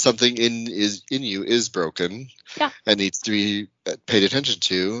something in you is broken Yeah. and needs to be paid attention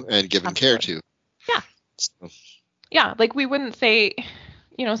to and given care Absolutely. to. Yeah. So, Yeah. Like we wouldn't say,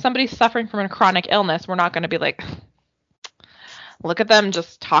 somebody's suffering from a chronic illness. We're not going to be like, look at them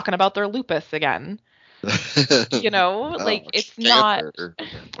just talking about their lupus again. Like it's not, cancer.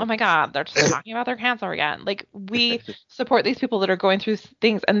 oh my God, they're just talking about their cancer again. Like we support these people that are going through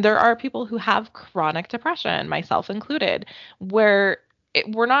things. And there are people who have chronic depression, myself included, where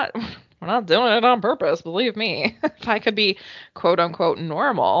we're not, we're not doing it on purpose. Believe me. If I could be quote unquote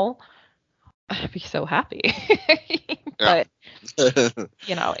normal, I'd be so happy. Yeah. But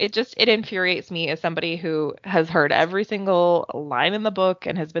it infuriates me as somebody who has heard every single line in the book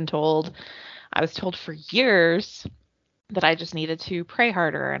and has been told, I was told for years that I just needed to pray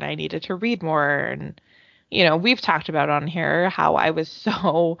harder and I needed to read more. And, we've talked about on here how I was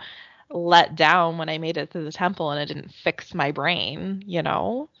so let down when I made it to the temple and it didn't fix my brain,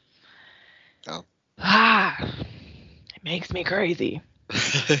 Oh. It makes me crazy.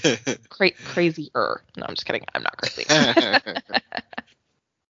 Crazier. No, I'm just kidding. I'm not crazy.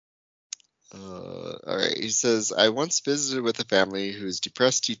 All right. He says, I once visited with a family whose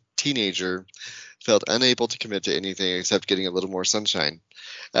depressed teenager felt unable to commit to anything except getting a little more sunshine.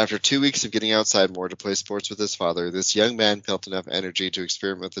 After 2 weeks of getting outside more to play sports with his father, this young man felt enough energy to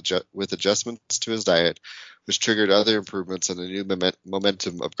experiment with adjustments to his diet, which triggered other improvements and a new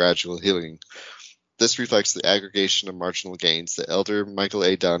momentum of gradual healing. This reflects the aggregation of marginal gains that Elder Michael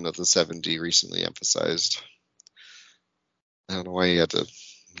A. Dunn of the 70 recently emphasized. I don't know why he had to.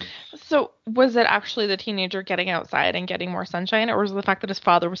 So, was it actually the teenager getting outside and getting more sunshine, or was it the fact that his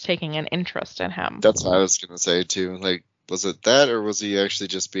father was taking an interest in him? That's what I was going to say, too. Like, was it that, or was he actually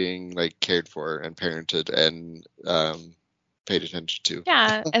just being, like, cared for and parented and paid attention to?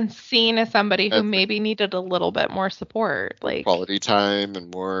 Yeah, and seen as somebody who maybe needed a little bit more support. Like, quality time and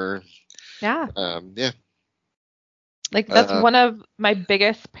more. Yeah. Yeah. Like, that's one of my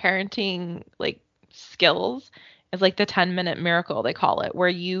biggest parenting, like, skills is, like, the 10-minute miracle, they call it, where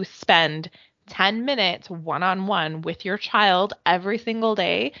you spend 10 minutes one-on-one with your child every single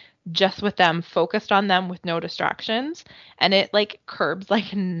day, just with them, focused on them with no distractions. And it, like, curbs, like,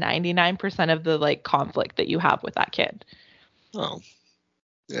 99% of the, like, conflict that you have with that kid. Oh.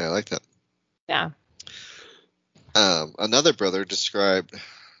 Yeah, I like that. Yeah. Another brother described...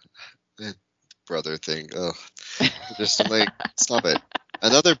 brother thing. Oh, just like, stop it.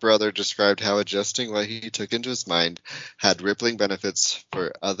 Another brother described how adjusting what he took into his mind had rippling benefits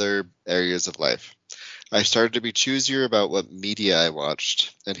for other areas of life. I started to be choosier about what media I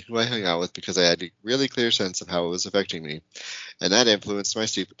watched and who I hung out with because I had a really clear sense of how it was affecting me. And that influenced my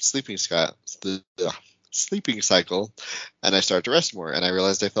sleeping cycle, and I started to rest more, and I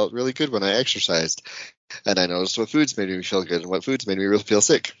realized I felt really good when I exercised. And I noticed what foods made me feel good and what foods made me really feel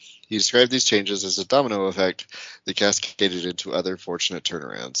sick. He described these changes as a domino effect that cascaded into other fortunate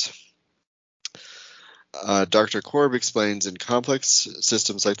turnarounds. Dr. Korb explains in complex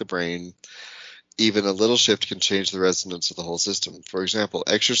systems like the brain, even a little shift can change the resonance of the whole system. For example,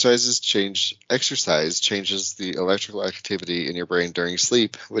 exercise changes the electrical activity in your brain during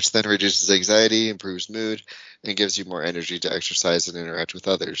sleep, which then reduces anxiety, improves mood, and gives you more energy to exercise and interact with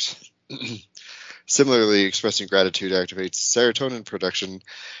others. Similarly, expressing gratitude activates serotonin production,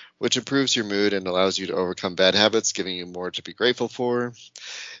 which improves your mood and allows you to overcome bad habits, giving you more to be grateful for.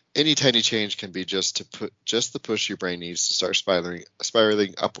 Any tiny change can be just the push your brain needs to start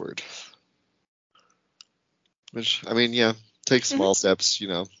spiraling upward. Which, I mean, yeah, take small steps,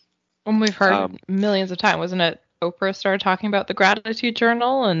 And we've heard millions of times, wasn't it? Oprah started talking about the gratitude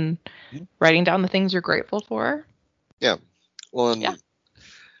journal and writing down the things you're grateful for. Yeah. Well, and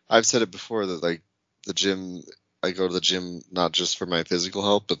I've said it before that, like, the gym, I go to the gym not just for my physical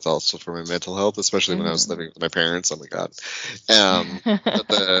health, but also for my mental health, especially when I was living with my parents. Oh my God.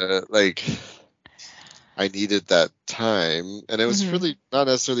 I needed that time, and it was really not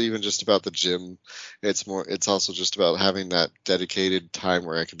necessarily even just about the gym. It's also just about having that dedicated time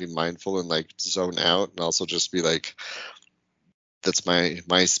where I can be mindful and, like, zone out, and also just be like, that's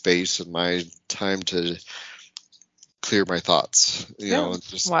my space and my time to clear my thoughts.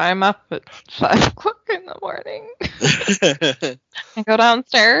 Why I'm up at 5 o'clock in the morning. I go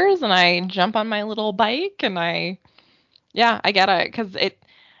downstairs and I jump on my little bike and I get it, because it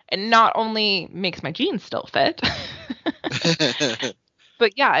not only makes my jeans still fit,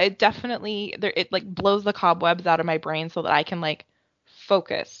 but it definitely like blows the cobwebs out of my brain so that I can, like,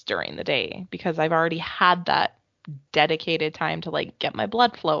 focus during the day, because I've already had that dedicated time to, like, get my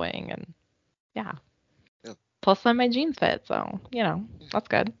blood flowing and plus then my jeans fit, so that's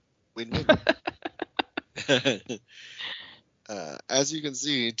good. Win-win. As you can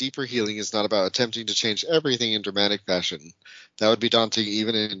see, deeper healing is not about attempting to change everything in dramatic fashion. That would be daunting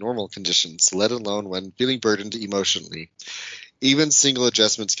even in normal conditions, let alone when feeling burdened emotionally. Even single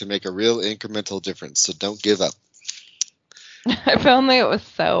adjustments can make a real incremental difference, so don't give up. If only it was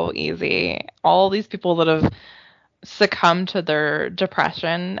so easy. All these people that have succumbed to their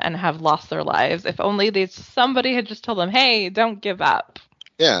depression and have lost their lives, if only somebody had just told them, hey, don't give up.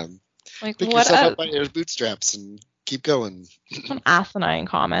 Yeah. Like, Pick what yourself up by your bootstraps and keep going. It's an asinine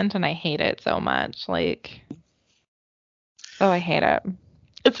comment, and I hate it so much. Like, oh, I hate it.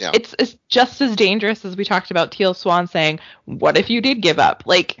 It's just as dangerous as we talked about Teal Swan saying, "What if you did give up?"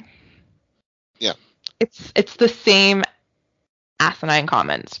 Like, yeah, it's the same asinine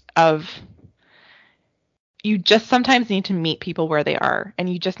comment of you just sometimes need to meet people where they are,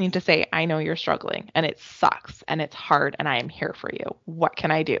 and you just need to say, "I know you're struggling, and it sucks, and it's hard, and I am here for you. What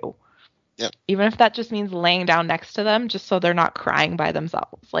can I do?" Yeah. Even if that just means laying down next to them, just so they're not crying by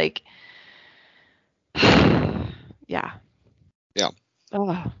themselves. Like, yeah. Yeah.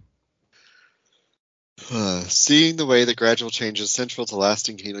 Ugh. Seeing the way that gradual change is central to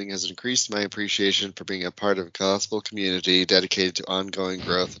lasting healing has increased my appreciation for being a part of a gospel community dedicated to ongoing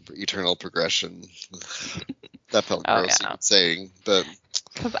growth and eternal progression. That felt gross even saying, but...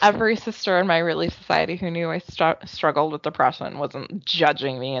 Because every sister in my Relief Society who knew I struggled with depression wasn't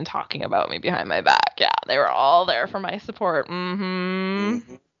judging me and talking about me behind my back. Yeah, they were all there for my support.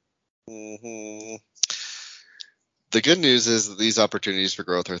 Mm-hmm. Mm-hmm. The good news is that these opportunities for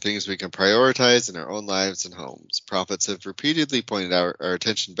growth are things we can prioritize in our own lives and homes. Prophets have repeatedly pointed our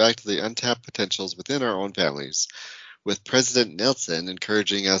attention back to the untapped potentials within our own families, with President Nelson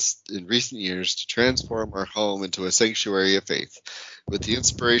encouraging us in recent years to transform our home into a sanctuary of faith. With the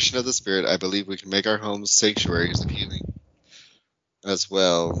inspiration of the Spirit, I believe we can make our homes sanctuaries of healing as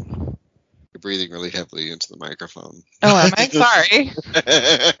well. You're breathing really heavily into the microphone. Oh, am I? Sorry.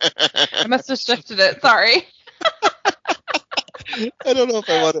 I must have shifted it. Sorry. I don't know if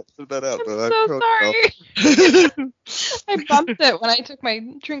I want to put that out, but I'm so sorry. I bumped it when I took my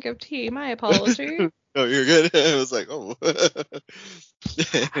drink of tea. My apologies. No, you're good. I was like, oh.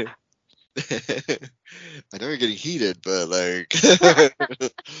 I know you're getting heated, but like.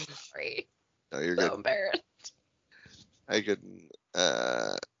 Sorry. No, you're so good. Embarrassed. I can.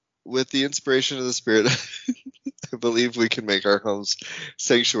 With the inspiration of the Spirit, I believe we can make our homes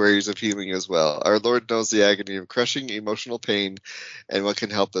sanctuaries of healing as well. Our Lord knows the agony of crushing emotional pain and what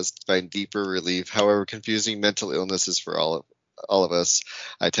can help us find deeper relief. However confusing mental illness is for all of us,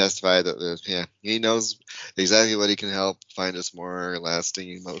 I testify that He knows exactly what He can help find us more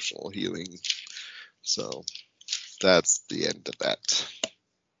lasting emotional healing. So that's the end of that.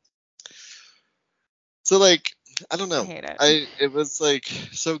 So like, I don't know. I hate it. It was like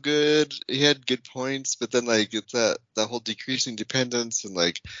so good. He had good points, but then like it's that whole decreasing dependence and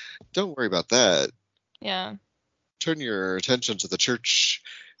like, don't worry about that. Yeah. Turn your attention to the church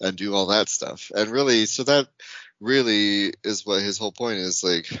and do all that stuff. And really, so that really is what his whole point is.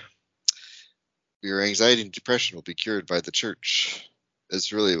 Like, your anxiety and depression will be cured by the church.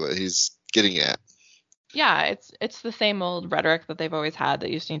 Is really what he's getting at. Yeah, it's the same old rhetoric that they've always had,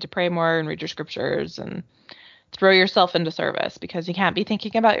 that you just need to pray more and read your scriptures and throw yourself into service, because you can't be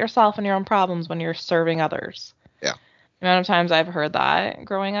thinking about yourself and your own problems when you're serving others. Yeah. The amount of times I've heard that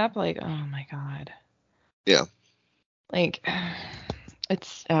growing up, like, oh my God. Yeah. Like,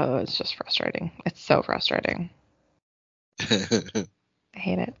 it's just frustrating. It's so frustrating. I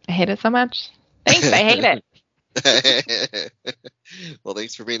hate it. I hate it so much. Thanks, I hate it. Well,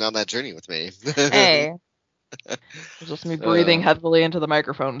 thanks for being on that journey with me. Hey. It's just me breathing heavily into the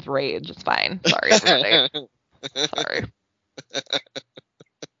microphone with rage. It's fine. Sorry, everybody. Sorry.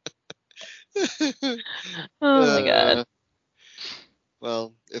 Oh my God.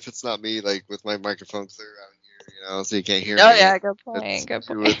 Well, if it's not me, like with my microphone clear out here, so you can't hear me. Oh yeah, good point. Good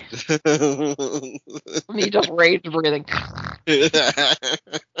point. Me just rage breathing.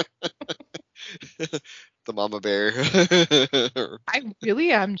 The mama bear. I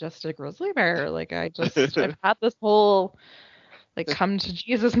really am just a grizzly bear. Like I've had this whole come to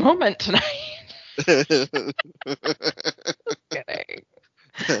Jesus moment tonight. Kidding.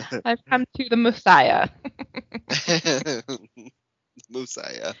 I've come to the Messiah.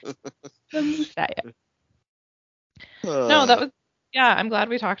 Messiah. The Messiah. No, that was I'm glad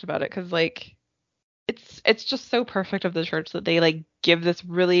we talked about it, because it's just so perfect of the church that they give this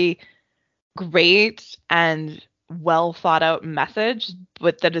really great and well thought out message,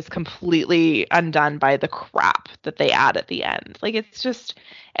 but that is completely undone by the crap that they add at the end.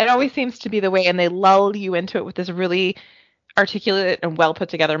 It always seems to be the way, and they lull you into it with this really articulate and well put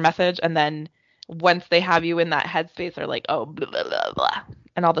together message, and then once they have you in that headspace, they're like, oh, blah, blah, blah, blah.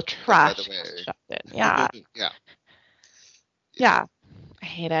 And all the Oh, by the trash gets way. shoved in. Yeah. Yeah. Yeah. I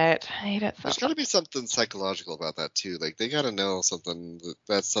hate it. I hate it so There's got to much. be something psychological about that too. Like they got to know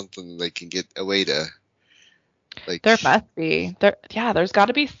that's something they can get away to. Like There must be. There's got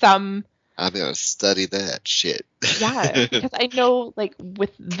to be some. I'm gonna study that shit. Yeah, because I know, like,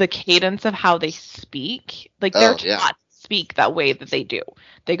 with the cadence of how they speak, like, they're Oh yeah. taught to speak that way that they do.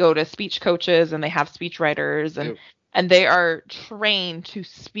 They go to speech coaches and they have speech writers, and Ew. they are trained to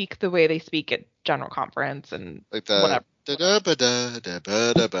speak the way they speak at general conference and Like the whatever.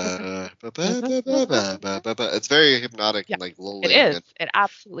 it's very hypnotic Yeah, and like it lulling is. and It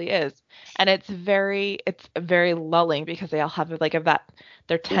absolutely is. And it's very lulling because they all have like of that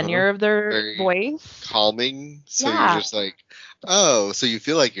their uh tenure of their very voice. calming. So you're Yeah, just like, oh, so you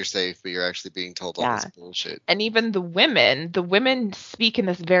feel like you're safe, but you're actually being told all this yeah. bullshit. And even the women speak in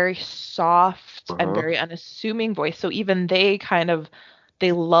this very soft and Uh-huh. very unassuming voice. So even they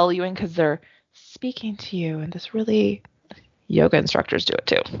lull you in because they're speaking to you. And this really yoga instructors do it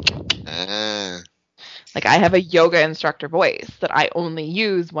too. Ah. Like I have a yoga instructor voice that I only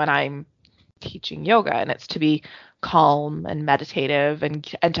use when I'm teaching yoga, and it's to be calm and meditative and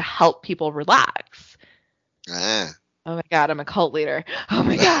to help people relax. Ah. Oh my God, I'm a cult leader. Oh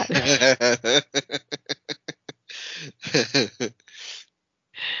my God.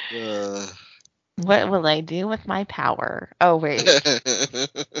 uh, What will I do with my power? Oh wait.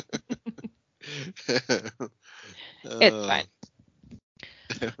 It's uh, fine.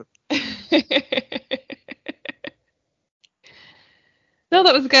 No,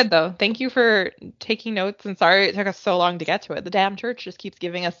 that was good though. Thank you for taking notes, and sorry it took us so long to get to it. The damn church just keeps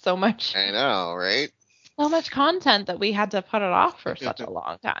giving us I know, right? so much content that we had to put it off for such a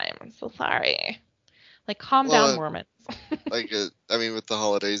long time. I'm so sorry. Like calm down, Well, Mormons. like, I mean, with the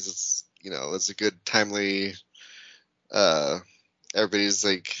holidays, it's it's a good timely. Uh, everybody's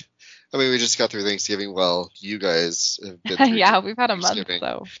like, I mean, we just got through Thanksgiving. Well, you guys have been through Yeah, we've had a month, Thanksgiving,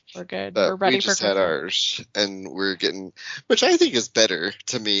 so we're good. We're but we ready for just had Christmas. ours, and we're getting, which I think is better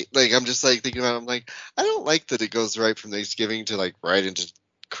to me. Like, I'm just like thinking about, it, I'm like, I don't like that it goes right from Thanksgiving to like right into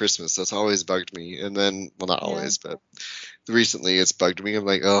Christmas. That's always bugged me. And then, well, not Yeah. always, but recently it's bugged me. I'm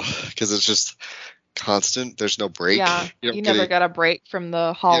like, oh, because it's just constant. There's no break. Yeah, You you don't get never to, got a break from the you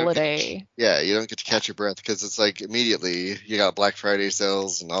don't get, holiday. yeah, you don't get to Yeah. catch your breath because it's like immediately you got Black Friday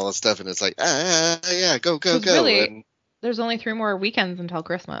sales and all that stuff, and it's like, yeah, go, go, Because go, really, and there's only 3 more weekends until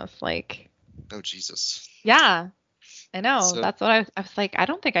Christmas. Like, oh Jesus. yeah, I know. So That's what I was like, I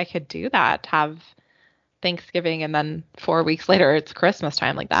don't think I could do that, have Thanksgiving and then 4 weeks later it's Christmas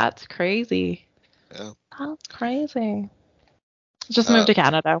time. Like, that's crazy. yeah, That's crazy. Just move uh, to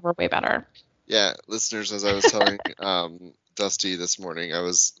Canada. We're way better. yeah, listeners, as I was telling Dusty this morning,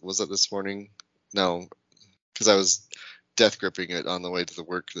 was it this morning? No, because I was death gripping it on the way to the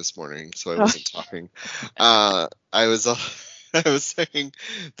work this morning, so I Oh, wasn't talking. I was I was saying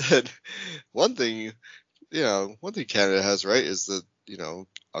that one thing, one thing Canada has right is that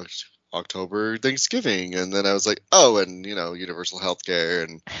October Thanksgiving, and then I was like, oh, and universal health care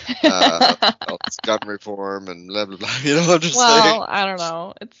and gun reform and blah blah blah. I'm just saying. well, I don't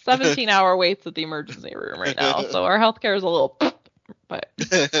know. It's 17-hour waits at the emergency room right now, so our healthcare is a little, but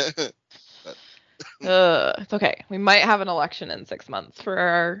But, it's okay. We might have an election in 6 months for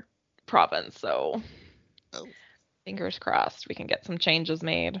our province, so oh, fingers crossed we can get some changes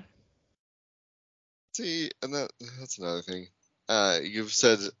made. see, and that's another thing. You've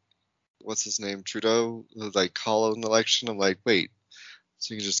said what's his name, Trudeau, like call an election. I'm like, wait,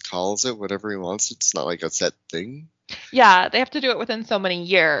 so he just calls it whatever he wants. It's not like a set thing. Yeah, they have to do it within so many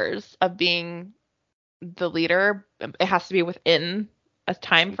years of being the leader. It has to be within a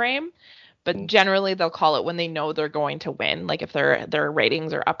time frame, but generally they'll call it when they know they're going to win, like if their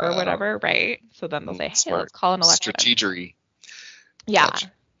ratings are up or whatever, right? So then they'll say, "Hey, Smart let's call an election." strategery. Yeah.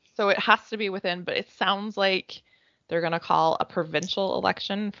 Gotcha. So it has to be within, but it sounds like they're going to call a provincial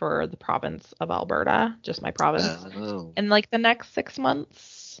election for the province of Alberta, just my province, Oh. in like the next 6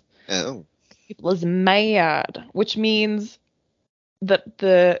 months. Oh. People is mad, which means that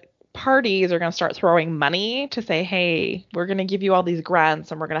the parties are going to start throwing money to say, hey, we're going to give you all these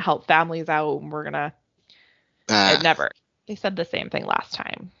grants and we're going to help families out and we're going to. It Ah. never. They said the same thing last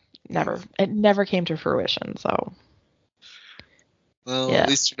time. It never came to fruition. So. Well, Yeah. at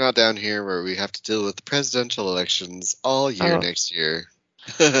least you're not down here where we have to deal with the presidential elections all year Oh. next year.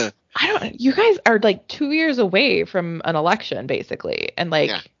 You guys are like 2 years away from an election, basically. And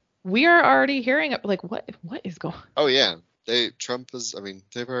like, we are already hearing it. Like, what is going on? Oh, yeah. Trump is,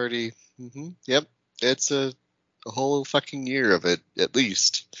 they've already, yep. It's a whole fucking year of it, at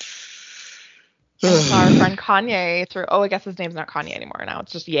least. And so our friend Kanye I guess his name's not Kanye anymore now.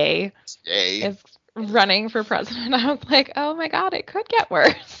 It's just Ye. Yay. Is running for president. I was like, oh my God, it could get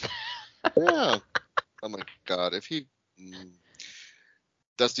worse. Yeah. Oh my God. If he...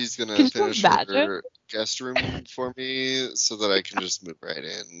 Dusty's going Can to you finish imagine? her guest room for me so that I can just move right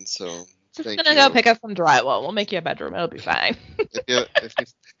in. So, Just thank gonna you. go pick up some drywall. We'll make you a bedroom. It'll be fine. If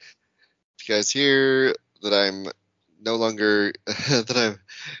you guys hear that I'm no longer... that I'm...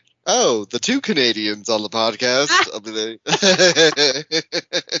 Oh, the two Canadians on the podcast. I'll be there.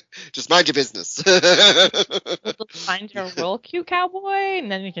 Just mind your business. We'll just find you a real cute cowboy,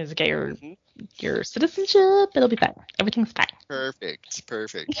 and then you can just get your citizenship. It'll be fine. Everything's fine. Perfect.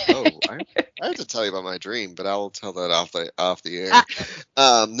 Oh, I have to tell you about my dream, but I will tell that off the air.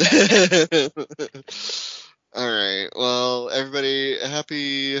 All right. Well, everybody,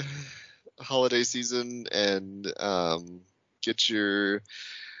 happy holiday season, and get your,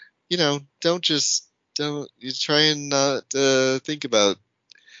 don't you try and not think about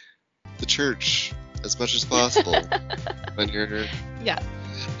the church as much as possible when you're. Yeah.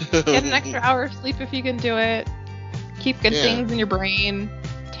 Get an extra hour of sleep if you can do it. Keep good things in your brain.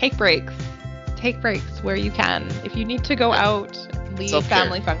 Take breaks. Take breaks where you can. If you need to go out, leave Self-care.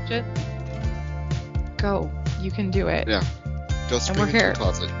 family function, go. You can do it. Yeah. Go we're spring into here. your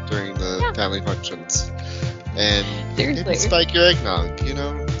closet during the family functions. And Seriously. maybe spike your eggnog,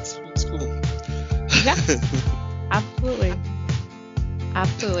 it's cool. Yeah. Absolutely.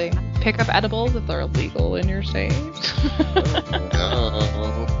 Absolutely. Pick up edibles if they're illegal in your state.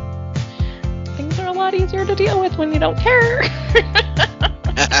 No. Things are a lot easier to deal with when you don't care.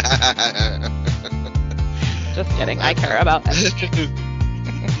 Just kidding. I care about it.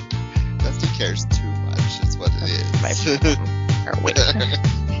 Dusty cares too much, is what it is. Or wait.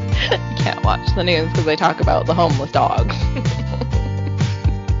 You can't watch the news because they talk about the homeless dog.